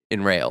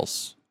in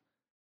Rails.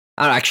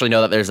 I don't actually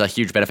know that there's a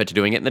huge benefit to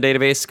doing it in the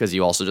database because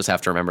you also just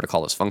have to remember to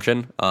call this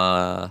function.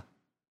 But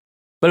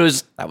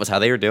that was how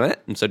they were doing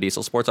it, and so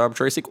Diesel supports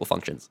arbitrary SQL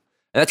functions.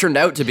 And that turned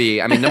out to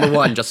be, number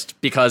one, just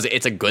because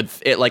it's a good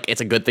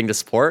thing to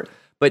support,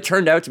 but it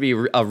turned out to be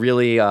a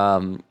really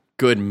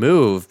good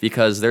move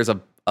because there's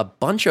a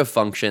bunch of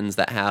functions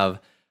that have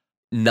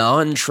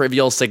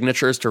non-trivial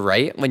signatures to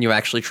write when you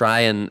actually try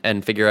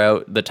and figure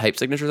out the type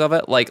signatures of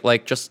it,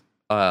 like just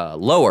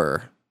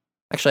lower.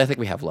 Actually, I think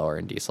we have lower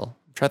in Diesel.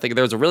 I'm trying to think.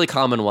 There was a really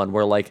common one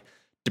where, like,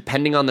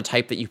 depending on the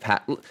type that you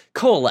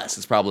coalesce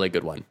is probably a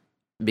good one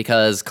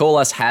because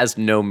coalesce has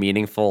no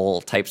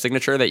meaningful type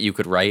signature that you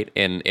could write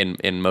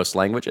in most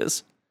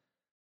languages.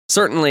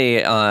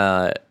 Certainly,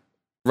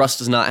 Rust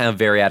does not have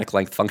variadic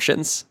length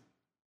functions,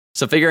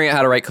 so figuring out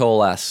how to write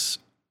coalesce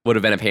would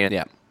have been a pain in the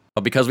ass.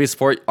 But because we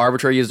support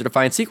arbitrary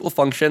user-defined SQL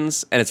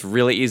functions, and it's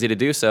really easy to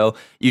do so,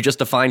 you just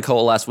define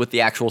coalesce with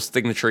the actual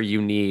signature you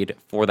need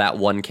for that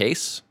one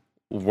case,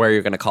 where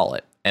you're going to call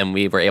it. And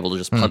we were able to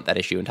just punt that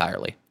issue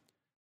entirely.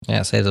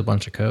 Yeah, it saves a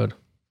bunch of code.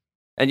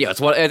 And it's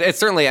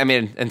certainly,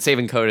 and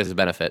saving code is a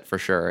benefit for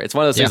sure. It's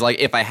one of those things like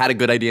if I had a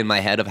good idea in my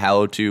head of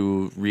how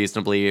to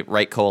reasonably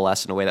write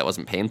coalesce in a way that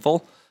wasn't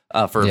painful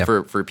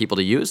for people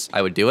to use,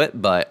 I would do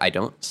it, but I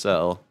don't.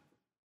 So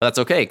that's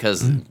okay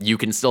because you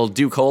can still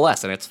do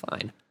coalesce and it's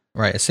fine.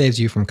 Right. It saves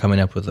you from coming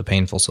up with a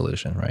painful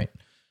solution, right?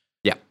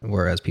 Yeah.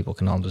 Whereas people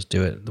can all just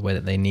do it the way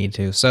that they need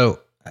to. So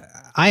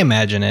I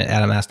imagine it.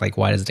 Adam asked, like,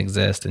 why does it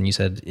exist? And you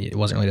said it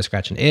wasn't really to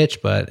scratch an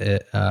itch, but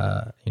it,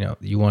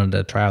 you wanted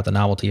to try out the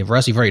novelty of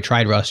Rust. You've already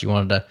tried Rust. You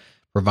wanted to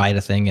provide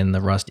a thing in the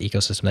Rust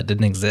ecosystem that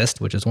didn't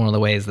exist, which is one of the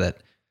ways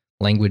that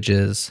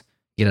languages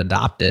get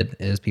adopted.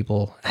 Is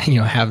people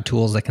have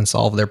tools that can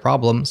solve their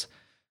problems,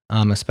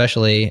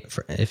 especially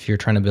if you're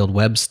trying to build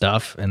web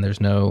stuff and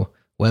there's no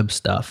web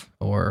stuff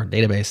or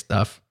database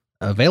stuff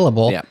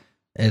available. Yeah.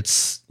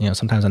 It's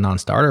sometimes a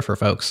non-starter for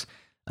folks.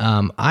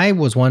 I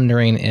was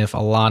wondering if a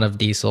lot of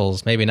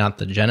Diesel's, maybe not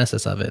the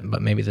genesis of it,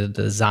 but maybe the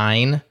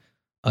design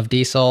of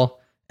Diesel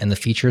and the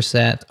feature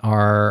set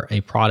are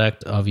a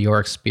product of your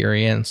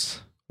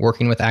experience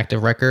working with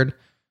ActiveRecord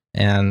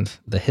and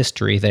the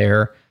history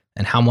there,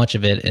 and how much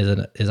of it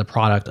is a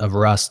product of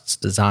Rust's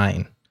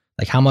design.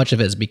 Like how much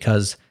of it is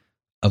because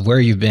of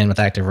where you've been with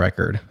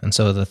ActiveRecord, and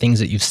so the things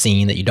that you've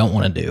seen that you don't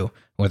want to do,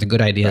 or the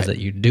good ideas that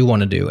you do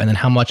want to do, and then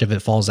how much of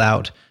it falls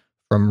out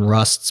from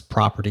Rust's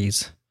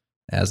properties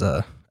as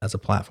a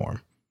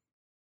platform.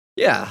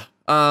 Yeah.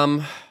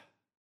 So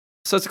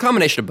it's a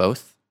combination of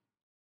both.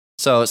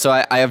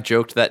 I have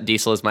joked that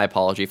Diesel is my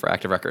apology for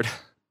ActiveRecord.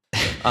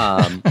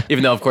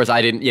 Even though, of course,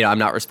 I'm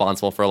not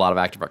responsible for a lot of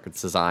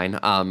ActiveRecord's design.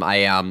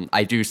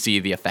 I do see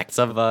the effects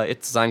of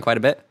its design quite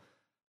a bit.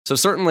 So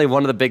certainly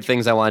one of the big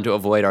things I wanted to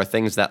avoid are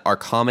things that are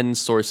common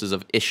sources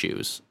of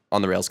issues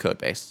on the Rails code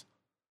base.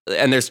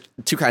 And there's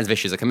two kinds of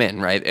issues that come in,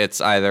 right? It's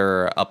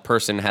either a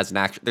person has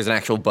there's an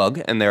actual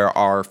bug, and there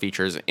are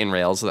features in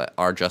Rails that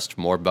are just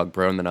more bug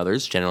prone than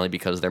others, generally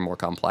because they're more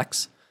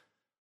complex.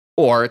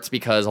 Or it's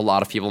because a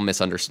lot of people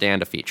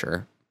misunderstand a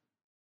feature.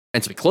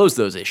 And so we close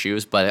those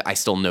issues, but I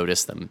still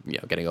notice them,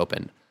 getting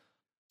open.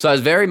 So I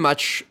was very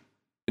much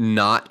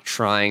not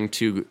trying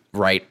to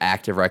write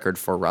ActiveRecord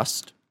for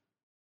Rust.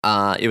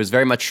 It was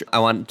very much, I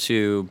wanted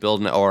to build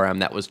an ORM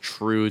that was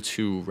true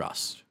to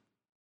Rust.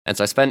 And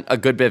so I spent a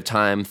good bit of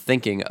time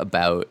thinking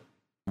about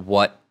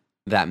what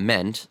that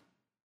meant.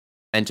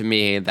 And to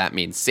me, that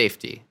means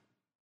safety.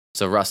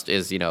 So Rust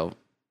is,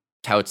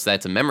 touts that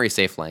it's a memory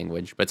safe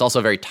language, but it's also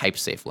a very type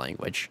safe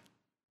language.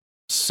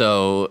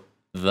 So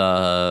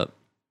the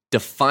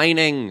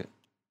defining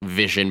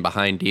vision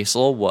behind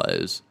Diesel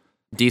was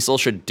Diesel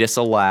should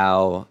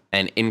disallow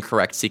an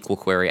incorrect SQL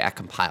query at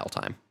compile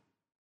time.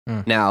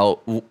 Now,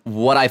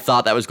 what I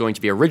thought that was going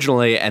to be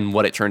originally and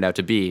what it turned out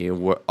to be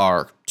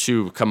are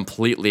two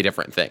completely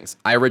different things.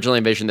 I originally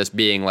envisioned this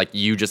being like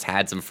you just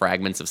had some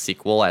fragments of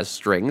SQL as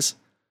strings,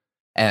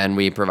 and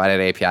we provided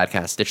an API to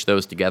kind of stitch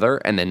those together,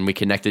 and then we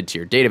connected to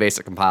your database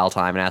at compile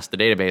time and asked the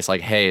database,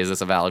 like, hey, is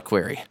this a valid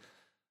query?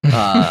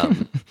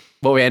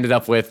 What we ended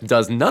up with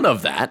does none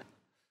of that.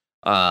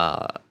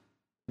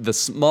 The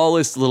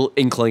smallest little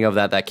inkling of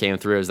that came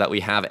through is that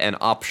we have an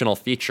optional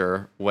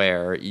feature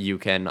where you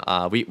can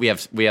we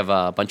have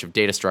a bunch of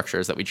data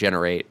structures that we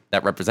generate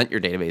that represent your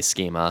database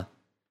schema,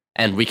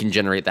 and we can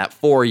generate that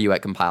for you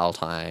at compile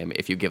time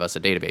if you give us a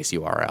database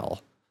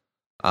URL.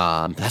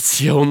 That's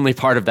the only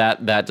part of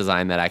that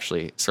design that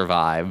actually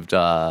survived.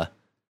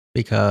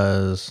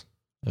 Because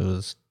it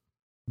was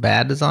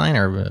bad design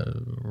or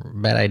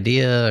bad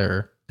idea,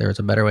 or there was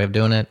a better way of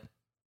doing it?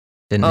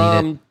 Didn't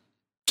need it?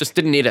 Just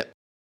didn't need it.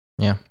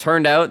 Yeah.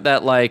 Turned out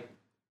that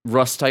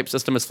Rust type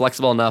system is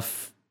flexible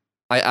enough.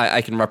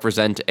 I can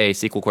represent a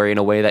SQL query in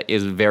a way that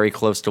is very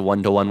close to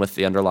one-to-one with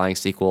the underlying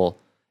SQL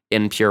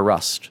in pure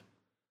Rust,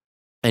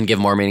 and give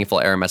more meaningful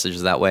error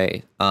messages that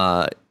way.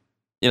 The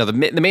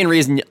main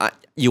reason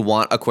you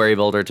want a query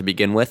builder to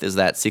begin with is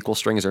that SQL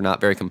strings are not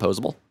very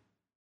composable.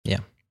 Yeah.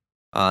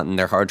 And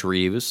they're hard to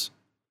reuse.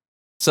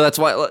 So that's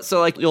why.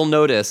 So you'll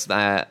notice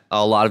that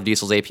a lot of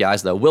Diesel's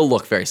APIs though will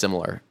look very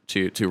similar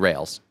to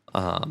Rails.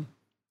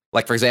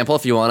 For example,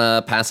 if you want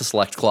to pass a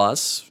select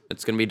clause,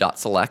 it's going to be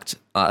 .select.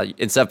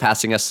 Instead of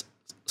passing us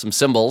some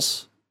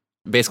symbols,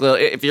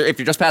 basically, if you're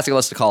just passing a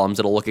list of columns,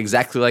 it'll look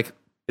exactly like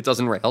it does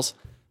in Rails,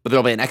 but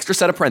there'll be an extra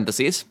set of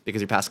parentheses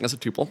because you're passing us a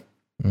tuple,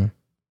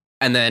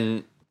 and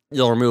then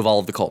you'll remove all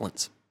of the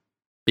colons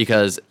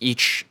because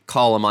each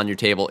column on your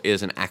table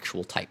is an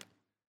actual type,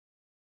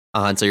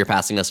 and so you're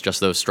passing us just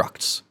those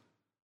structs.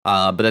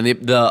 But then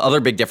the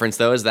other big difference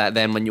though is that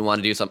then when you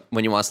want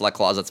to select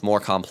clause that's more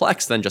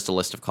complex than just a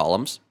list of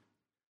columns,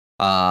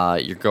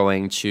 you're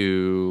going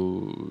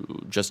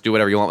to just do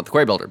whatever you want with the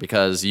query builder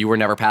because you were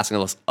never passing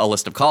a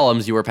list of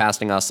columns. You were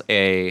passing us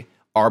a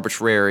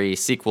arbitrary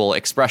SQL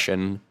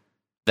expression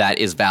that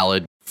is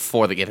valid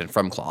for the get and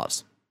from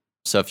clause.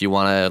 So if you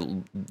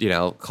want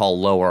to, call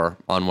lower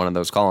on one of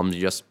those columns,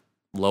 you just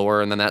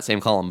lower and then that same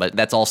column. But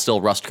that's all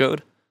still Rust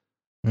code.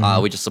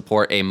 We just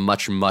support a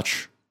much,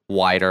 much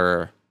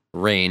wider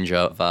range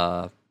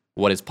of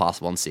what is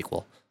possible in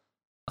SQL.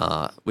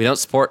 We don't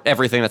support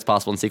everything that's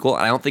possible in SQL,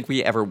 and I don't think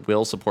we ever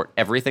will support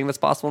everything that's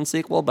possible in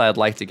SQL, but I'd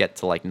like to get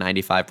to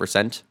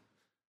 95%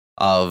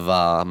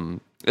 of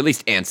at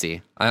least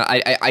ANSI.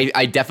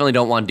 I definitely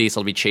don't want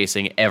Diesel to be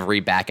chasing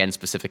every backend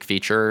specific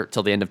feature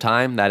till the end of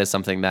time. That is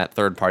something that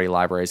third-party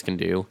libraries can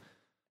do.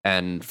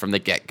 And from the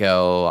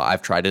get-go,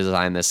 I've tried to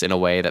design this in a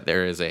way that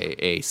there is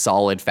a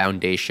solid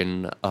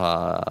foundation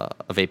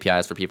of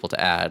APIs for people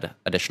to add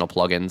additional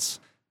plugins.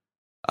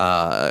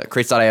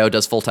 Crates.io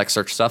does full text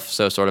search stuff,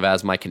 so sort of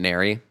as my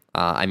canary,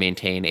 I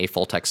maintain a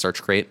full text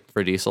search crate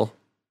for Diesel.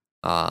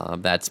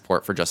 That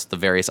support for just the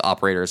various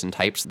operators and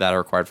types that are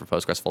required for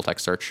Postgres full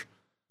text search.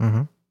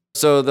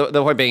 So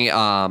the point being,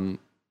 I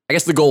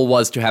guess the goal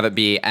was to have it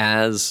be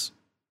as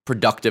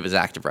productive as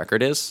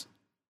ActiveRecord is,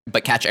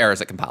 but catch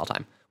errors at compile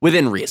time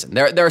within reason.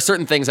 There are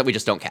certain things that we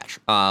just don't catch.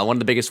 One of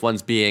the biggest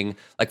ones being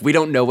we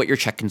don't know what your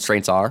check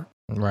constraints are.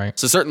 Right.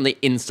 So certainly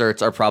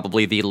inserts are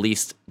probably the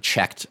least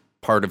checked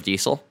part of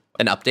Diesel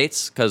and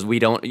updates because we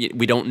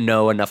don't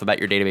know enough about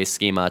your database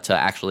schema to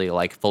actually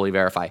fully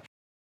verify.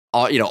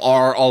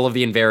 Are all of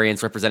the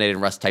invariants represented in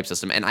Rust type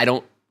system? And I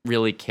don't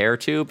really care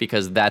to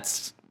because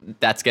that's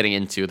getting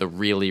into the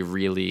really,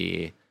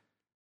 really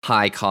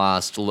high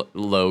cost,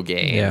 low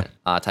gain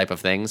type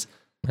of things.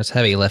 There's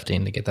heavy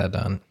lifting to get that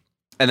done.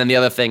 And then the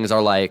other things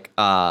are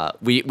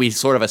we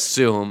sort of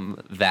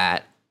assume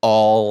that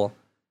all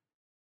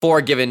for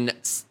a given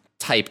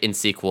type in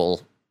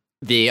SQL,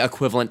 the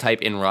equivalent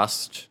type in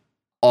Rust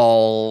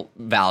all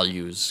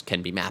values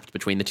can be mapped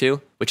between the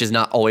two, which is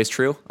not always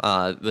true.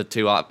 The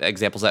two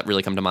examples that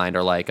really come to mind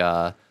are like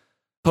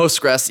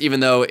Postgres, even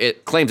though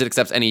it claims it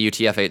accepts any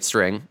UTF-8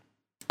 string,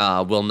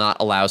 will not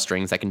allow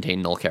strings that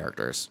contain null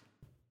characters.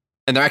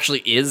 And there actually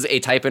is a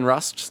type in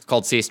Rust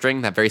called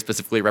CString that very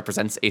specifically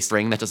represents a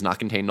string that does not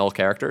contain null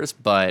characters,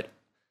 but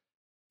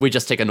we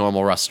just take a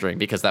normal Rust string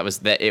because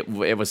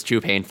it was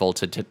too painful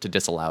to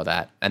disallow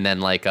that. And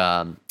then like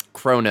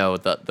Chrono,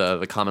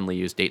 the commonly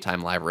used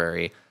datetime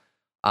library,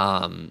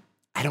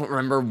 I don't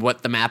remember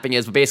what the mapping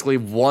is, but basically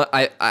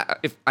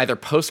if either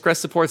Postgres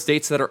supports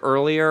dates that are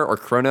earlier or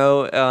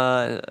Chrono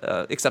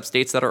accepts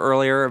dates that are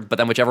earlier, but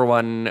then whichever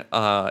one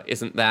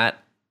isn't that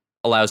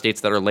allows dates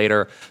that are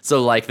later.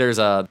 So like there's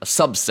a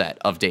subset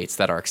of dates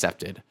that are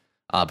accepted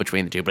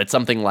between the two, but it's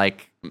something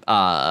like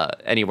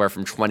anywhere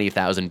from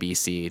 20,000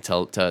 BC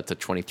to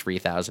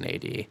 23,000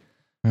 AD.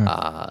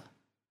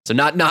 So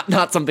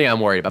not something I'm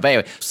worried about. But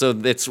anyway, so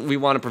we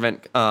want to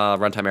prevent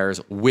runtime errors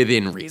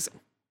within reason.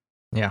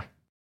 Yeah.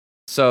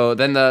 So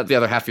then the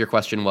other half of your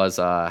question was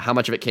how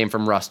much of it came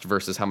from Rust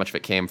versus how much of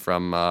it came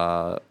from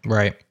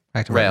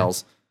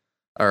Rails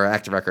or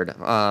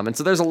ActiveRecord. And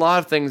so there's a lot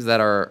of things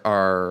that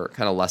are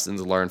kind of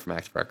lessons learned from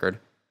ActiveRecord.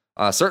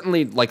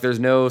 Certainly, like there's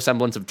no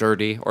semblance of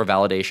dirty or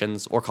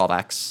validations or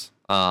callbacks.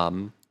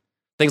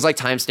 Things like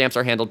timestamps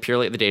are handled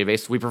purely at the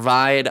database. We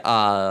provide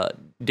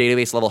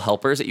database level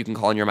helpers that you can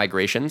call in your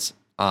migrations.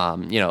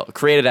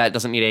 Created at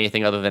doesn't need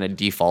anything other than a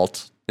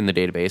default in the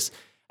database.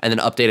 And then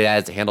updated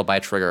as handled by a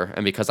trigger.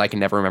 And because I can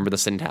never remember the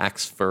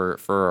syntax for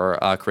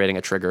creating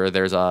a trigger,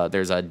 there's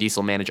a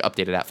diesel manage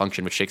updated at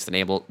function which takes the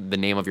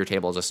name of your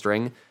table as a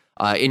string.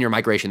 In your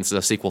migrations,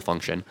 it's a SQL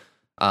function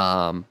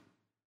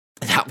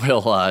that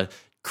will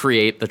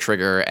create the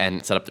trigger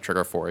and set up the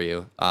trigger for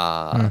you.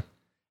 And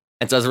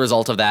so as a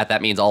result of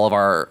that means all of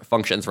our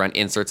functions run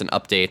inserts and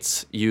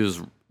updates use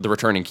the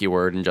returning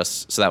keyword, and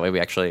just so that way we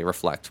actually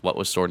reflect what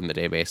was stored in the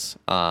database.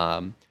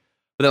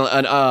 But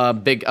then a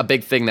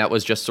big thing that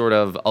was just sort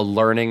of a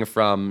learning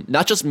from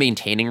not just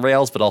maintaining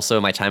Rails, but also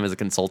my time as a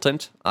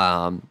consultant,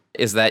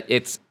 is that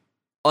it's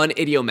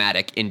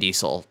unidiomatic in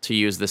Diesel to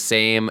use the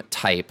same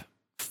type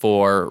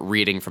for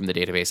reading from the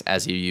database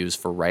as you use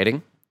for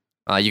writing.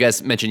 You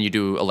guys mentioned you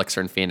do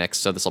Elixir and Phoenix,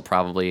 so this will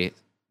probably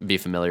be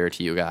familiar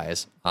to you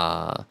guys.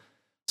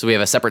 So we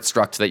have a separate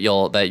struct that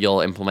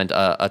you'll implement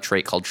a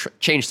trait called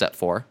changeset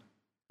for,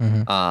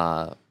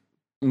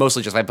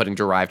 mostly just by putting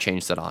derive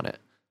changeset on it.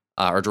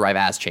 Or derive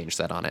as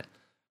changeset on it.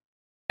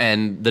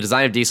 And the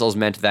design of Diesel is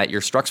meant that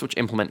your structs which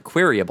implement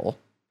queryable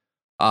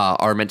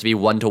are meant to be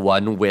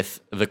one-to-one with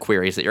the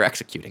queries that you're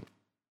executing.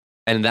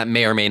 And that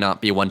may or may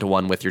not be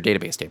one-to-one with your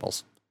database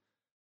tables.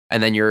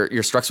 And then your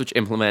structs which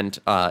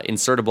implement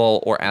insertable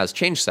or as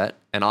changeset,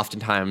 and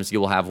oftentimes you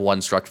will have one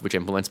struct which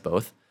implements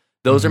both.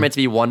 Those are meant to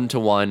be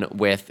one-to-one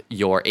with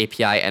your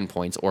API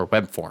endpoints or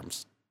web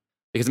forms.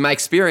 Because in my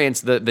experience,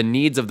 the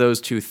needs of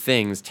those two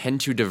things tend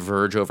to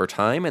diverge over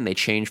time, and they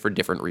change for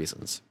different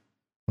reasons.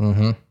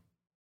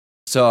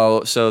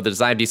 So the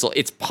design of Diesel,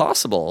 it's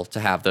possible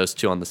to have those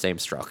two on the same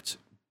struct,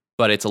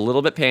 but it's a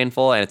little bit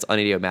painful and it's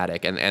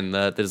unidiomatic. And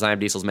the design of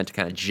Diesel is meant to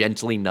kind of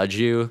gently nudge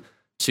you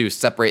to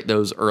separate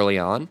those early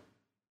on,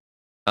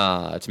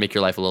 to make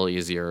your life a little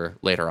easier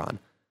later on.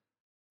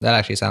 That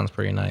actually sounds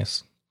pretty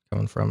nice,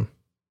 coming from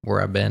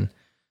where I've been.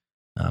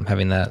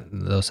 Having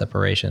those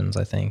separations,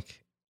 I think,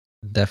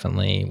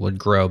 definitely would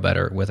grow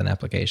better with an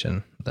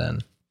application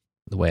than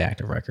the way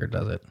ActiveRecord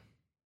does it.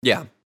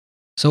 Yeah.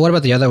 So what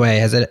about the other way?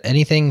 Has it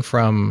anything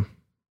from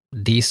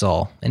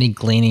Diesel, any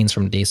gleanings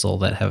from Diesel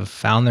that have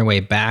found their way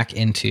back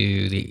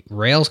into the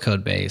Rails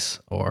code base,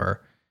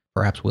 or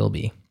perhaps will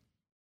be?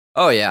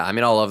 Oh yeah, I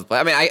mean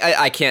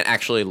I can't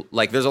actually,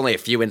 like, there's only a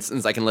few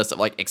instances I can list of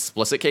like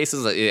explicit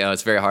cases.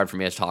 It's very hard for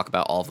me to talk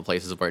about all of the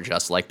places where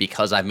just like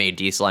because I've made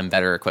Diesel, I'm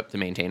better equipped to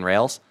maintain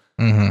Rails.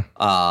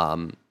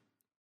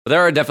 But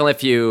there are definitely a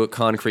few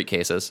concrete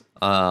cases.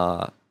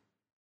 I'm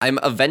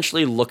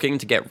eventually looking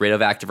to get rid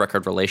of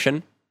ActiveRecord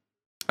relation.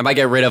 And by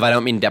get rid of, I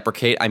don't mean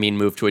deprecate, I mean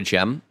move to a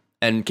gem.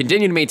 And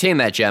continue to maintain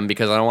that gem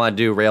because I don't want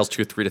to do Rails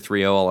 2.3 to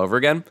 3.0 all over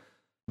again.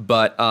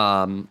 But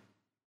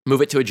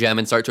move it to a gem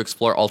and start to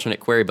explore alternate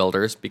query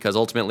builders, because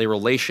ultimately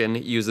relation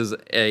uses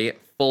a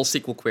full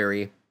SQL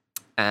query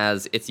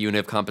as its unit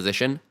of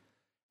composition.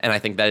 And I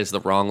think that is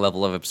the wrong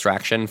level of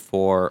abstraction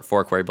for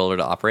a query builder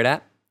to operate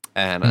at.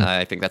 And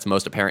I think that's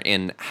most apparent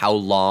in how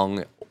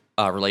long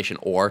relation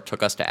OR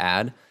took us to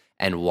add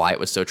and why it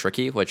was so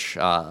tricky, which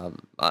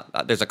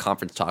there's a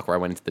conference talk where I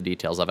went into the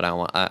details of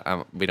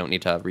it. We don't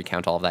need to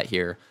recount all of that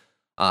here.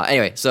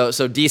 Anyway, so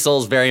Diesel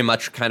is very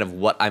much kind of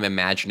what I'm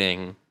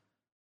imagining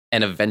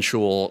an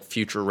eventual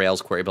future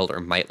Rails query builder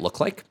might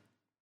look like.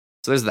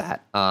 So there's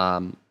that.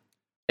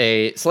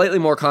 A slightly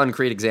more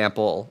concrete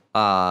example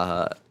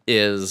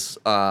is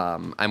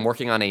I'm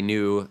working on a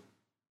new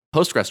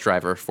Postgres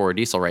driver for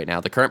Diesel right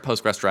now. The current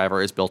Postgres driver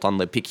is built on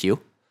libpq,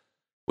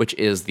 which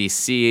is the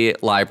C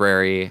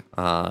library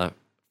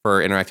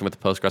for interacting with the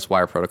Postgres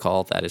wire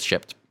protocol that is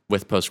shipped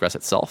with Postgres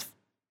itself.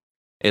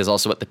 It is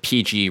also what the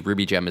PG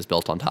Ruby gem is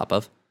built on top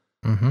of.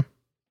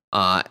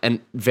 And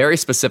very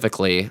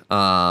specifically,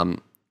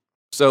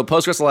 so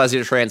Postgres allows you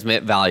to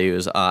transmit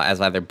values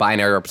as either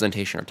binary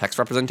representation or text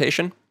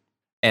representation.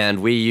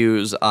 And we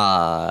use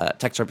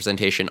text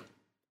representation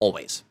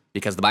always,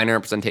 because the binary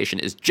representation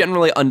is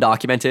generally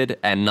undocumented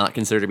and not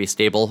considered to be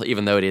stable,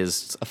 even though it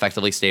is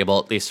effectively stable,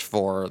 at least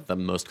for the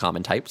most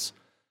common types.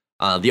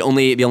 The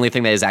only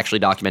thing that is actually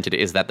documented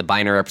is that the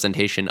binary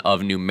representation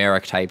of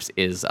numeric types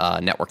is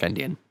network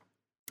endian.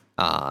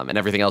 And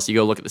everything else, you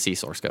go look at the C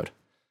source code.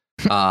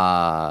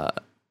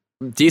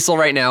 Diesel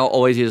right now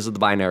always uses the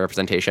binary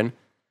representation,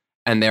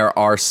 and there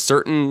are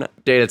certain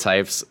data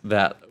types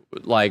that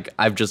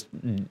I've just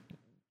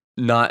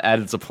not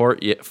added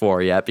support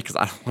yet because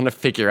I don't want to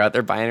figure out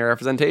their binary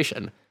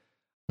representation.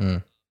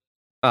 On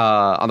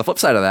the flip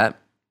side of that,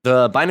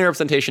 the binary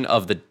representation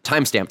of the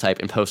timestamp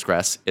type in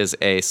Postgres is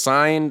a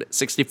signed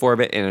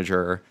 64-bit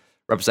integer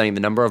representing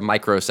the number of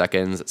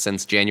microseconds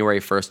since January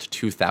 1st,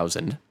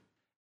 2000.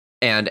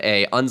 And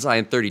a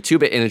unsigned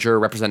 32-bit integer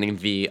representing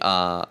the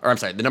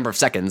number of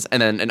seconds,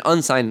 and then an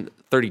unsigned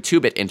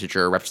 32-bit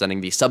integer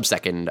representing the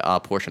sub-second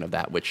portion of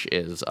that, which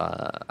is,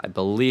 I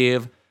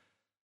believe,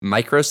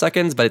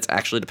 microseconds, but it's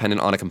actually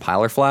dependent on a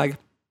compiler flag.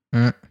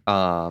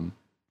 But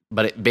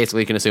it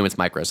basically can assume it's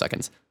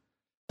microseconds.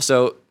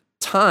 So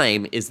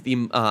time is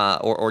the,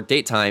 or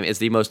date time is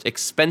the most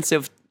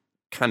expensive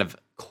kind of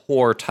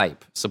core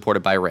type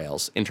supported by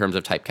Rails in terms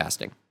of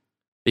typecasting.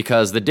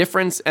 Because the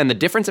difference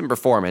in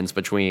performance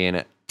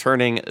between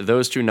turning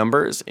those two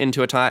numbers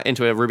into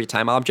a Ruby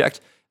time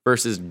object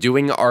versus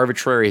doing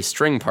arbitrary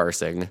string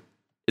parsing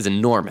is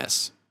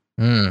enormous.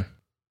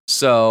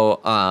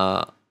 So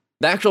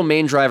the actual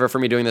main driver for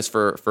me doing this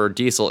for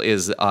Diesel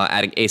is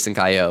adding async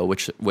IO,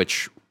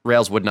 which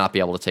Rails would not be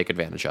able to take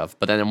advantage of.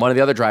 But then one of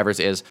the other drivers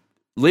is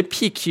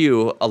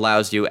libpq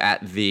allows you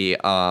at the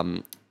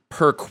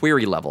per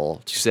query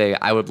level to say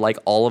I would like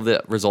all of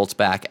the results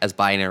back as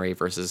binary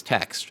versus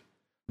text.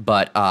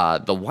 But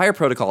the wire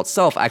protocol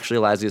itself actually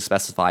allows you to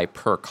specify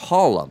per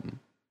column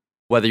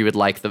whether you would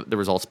like the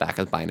results back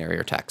as binary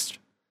or text.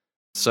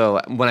 So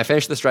when I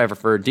finish this driver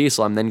for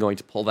Diesel, I'm then going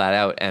to pull that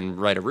out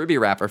and write a Ruby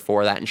wrapper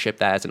for that and ship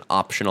that as an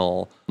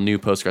optional new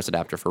Postgres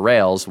adapter for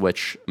Rails,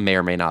 which may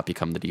or may not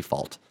become the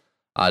default,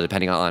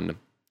 depending on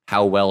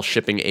how well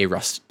shipping a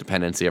Rust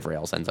dependency of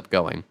Rails ends up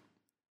going.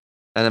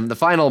 And then the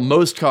final,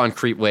 most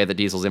concrete way that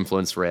Diesel's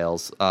influenced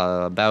Rails,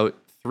 about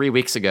 3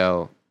 weeks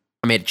ago,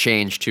 I made a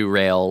change to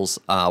Rails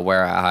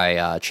where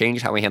I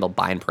changed how we handle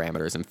bind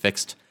parameters and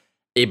fixed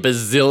a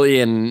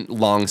bazillion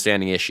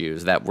long-standing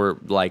issues that were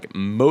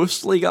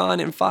mostly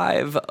gone in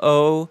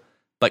 5.0,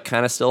 but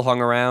kind of still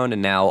hung around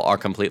and now are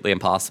completely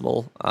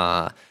impossible.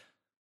 And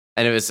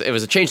it was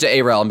a change to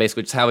AREL and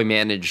basically just how we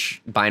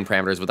manage bind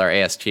parameters with our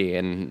AST.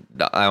 And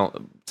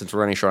since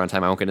we're running short on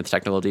time, I won't get into the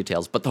technical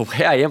details. But the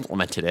way I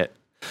implemented it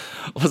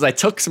was I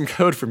took some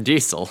code from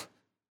Diesel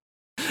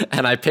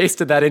and I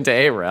pasted that into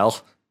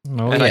AREL.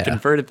 I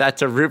converted that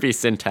to Ruby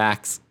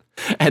syntax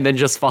and then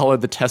just followed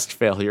the test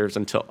failures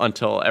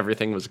until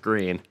everything was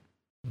green.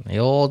 The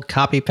old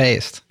copy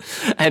paste.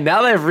 And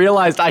now that I've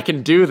realized I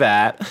can do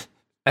that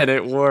and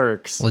it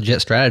works.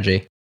 Legit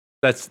strategy.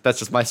 That's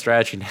just my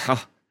strategy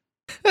now.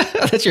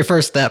 That's your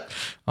first step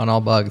on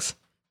all bugs.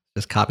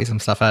 Just copy some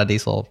stuff out of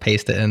Diesel,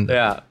 paste it in.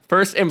 Yeah.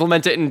 First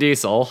implement it in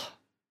Diesel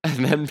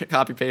and then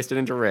copy paste it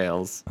into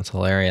Rails. That's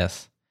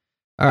hilarious.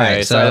 All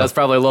right, so that's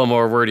probably a little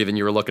more wordy than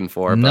you were looking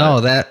for. No,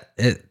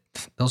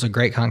 those are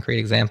great concrete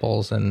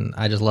examples, and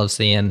I just love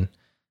seeing,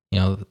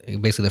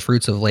 basically the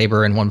fruits of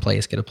labor in one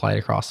place get applied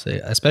across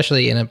it,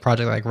 especially in a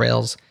project like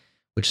Rails,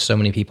 which so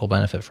many people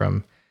benefit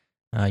from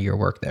your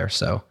work there.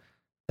 So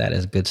that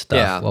is good stuff.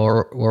 Yeah.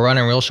 Well, we're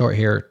running real short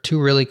here.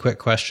 2 really quick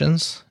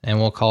questions, and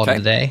we'll call it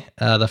a day.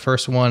 The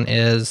first one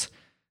is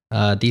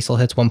Diesel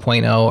hits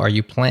 1.0. Are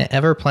you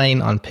ever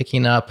planning on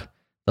picking up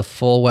the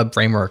full web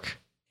framework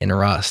in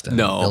Rust and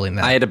building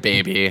that? I had a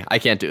baby. I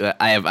can't do that.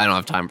 I don't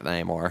have time for that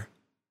anymore.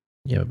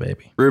 You have a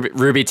baby.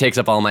 Ruby takes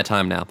up all my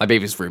time now. My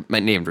baby's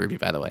named Ruby,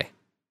 by the way.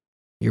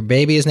 Your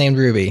baby is named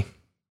Ruby.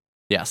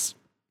 Yes.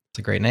 It's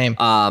a great name.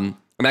 I'm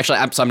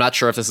not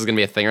sure if this is going to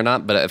be a thing or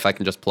not, but if I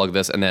can just plug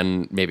this and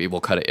then maybe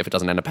we'll cut it if it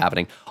doesn't end up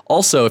happening.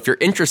 Also, if you're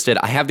interested,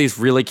 I have these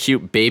really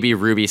cute baby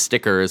Ruby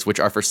stickers, which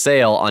are for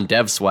sale on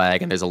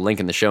DevSwag, and there's a link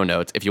in the show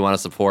notes if you want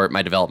to support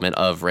my development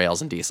of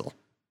Rails and Diesel.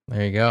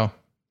 There you go.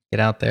 Get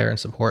out there and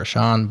support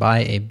Sean. Buy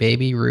a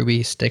baby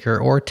Ruby sticker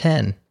or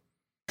 10,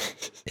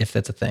 if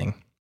that's a thing.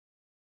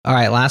 All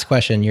right, last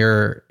question.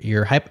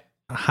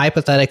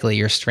 Hypothetically,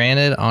 you're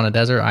stranded on a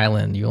desert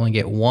island. You only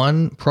get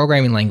one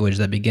programming language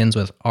that begins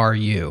with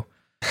RU.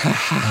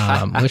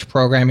 Which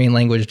programming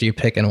language do you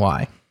pick and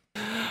why?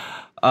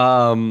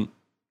 I'm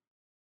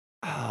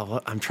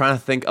trying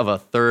to think of a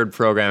third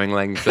programming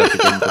language that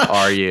begins with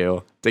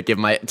RU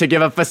to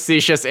give a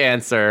facetious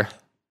answer.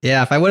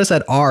 Yeah, if I would have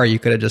said R, you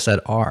could have just said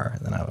R,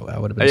 then I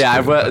would have been.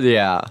 Yeah,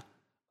 yeah.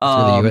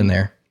 Threw you in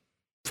there.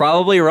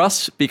 Probably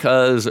Rust,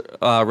 because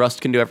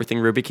Rust can do everything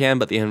Ruby can,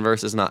 but the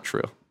inverse is not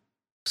true.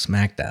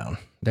 Smackdown.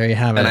 There you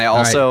have it. And I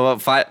also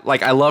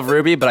I love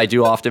Ruby, but I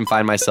do often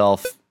find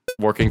myself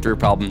working through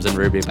problems in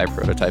Ruby by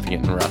prototyping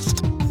it in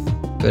Rust.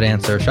 Good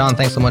answer. Sean,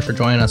 thanks so much for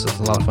joining us. This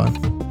was a lot of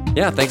fun.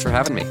 Yeah, thanks for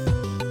having me.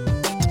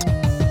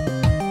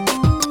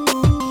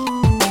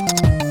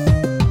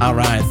 All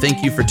right,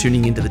 thank you for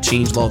tuning into the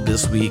Changelog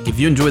this week. If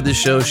you enjoyed this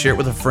show, share it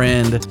with a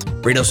friend,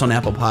 rate us on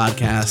Apple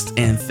Podcasts,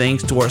 and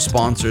thanks to our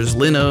sponsors,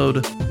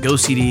 Linode,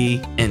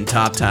 GoCD, and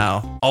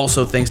TopTal.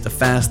 Also, thanks to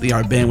Fastly,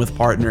 our bandwidth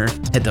partner.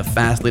 Head to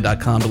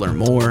fastly.com to learn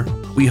more.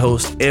 We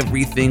host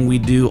everything we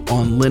do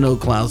on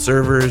Linode cloud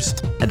servers.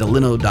 Head to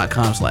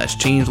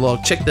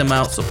linode.com/changelog. Check them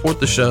out, support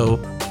the show.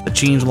 The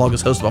Changelog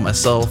is hosted by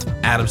myself,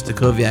 Adam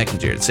Stacoviak, and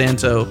Jared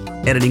Santo.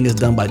 Editing is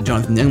done by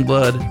Jonathan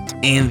Youngblood.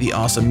 And the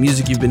awesome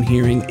music you've been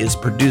hearing is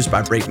produced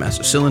by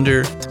Breakmaster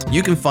Cylinder.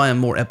 You can find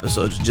more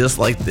episodes just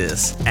like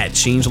this at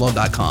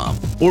changelog.com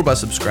or by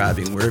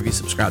subscribing wherever you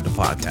subscribe to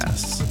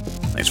podcasts.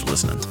 Thanks for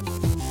listening.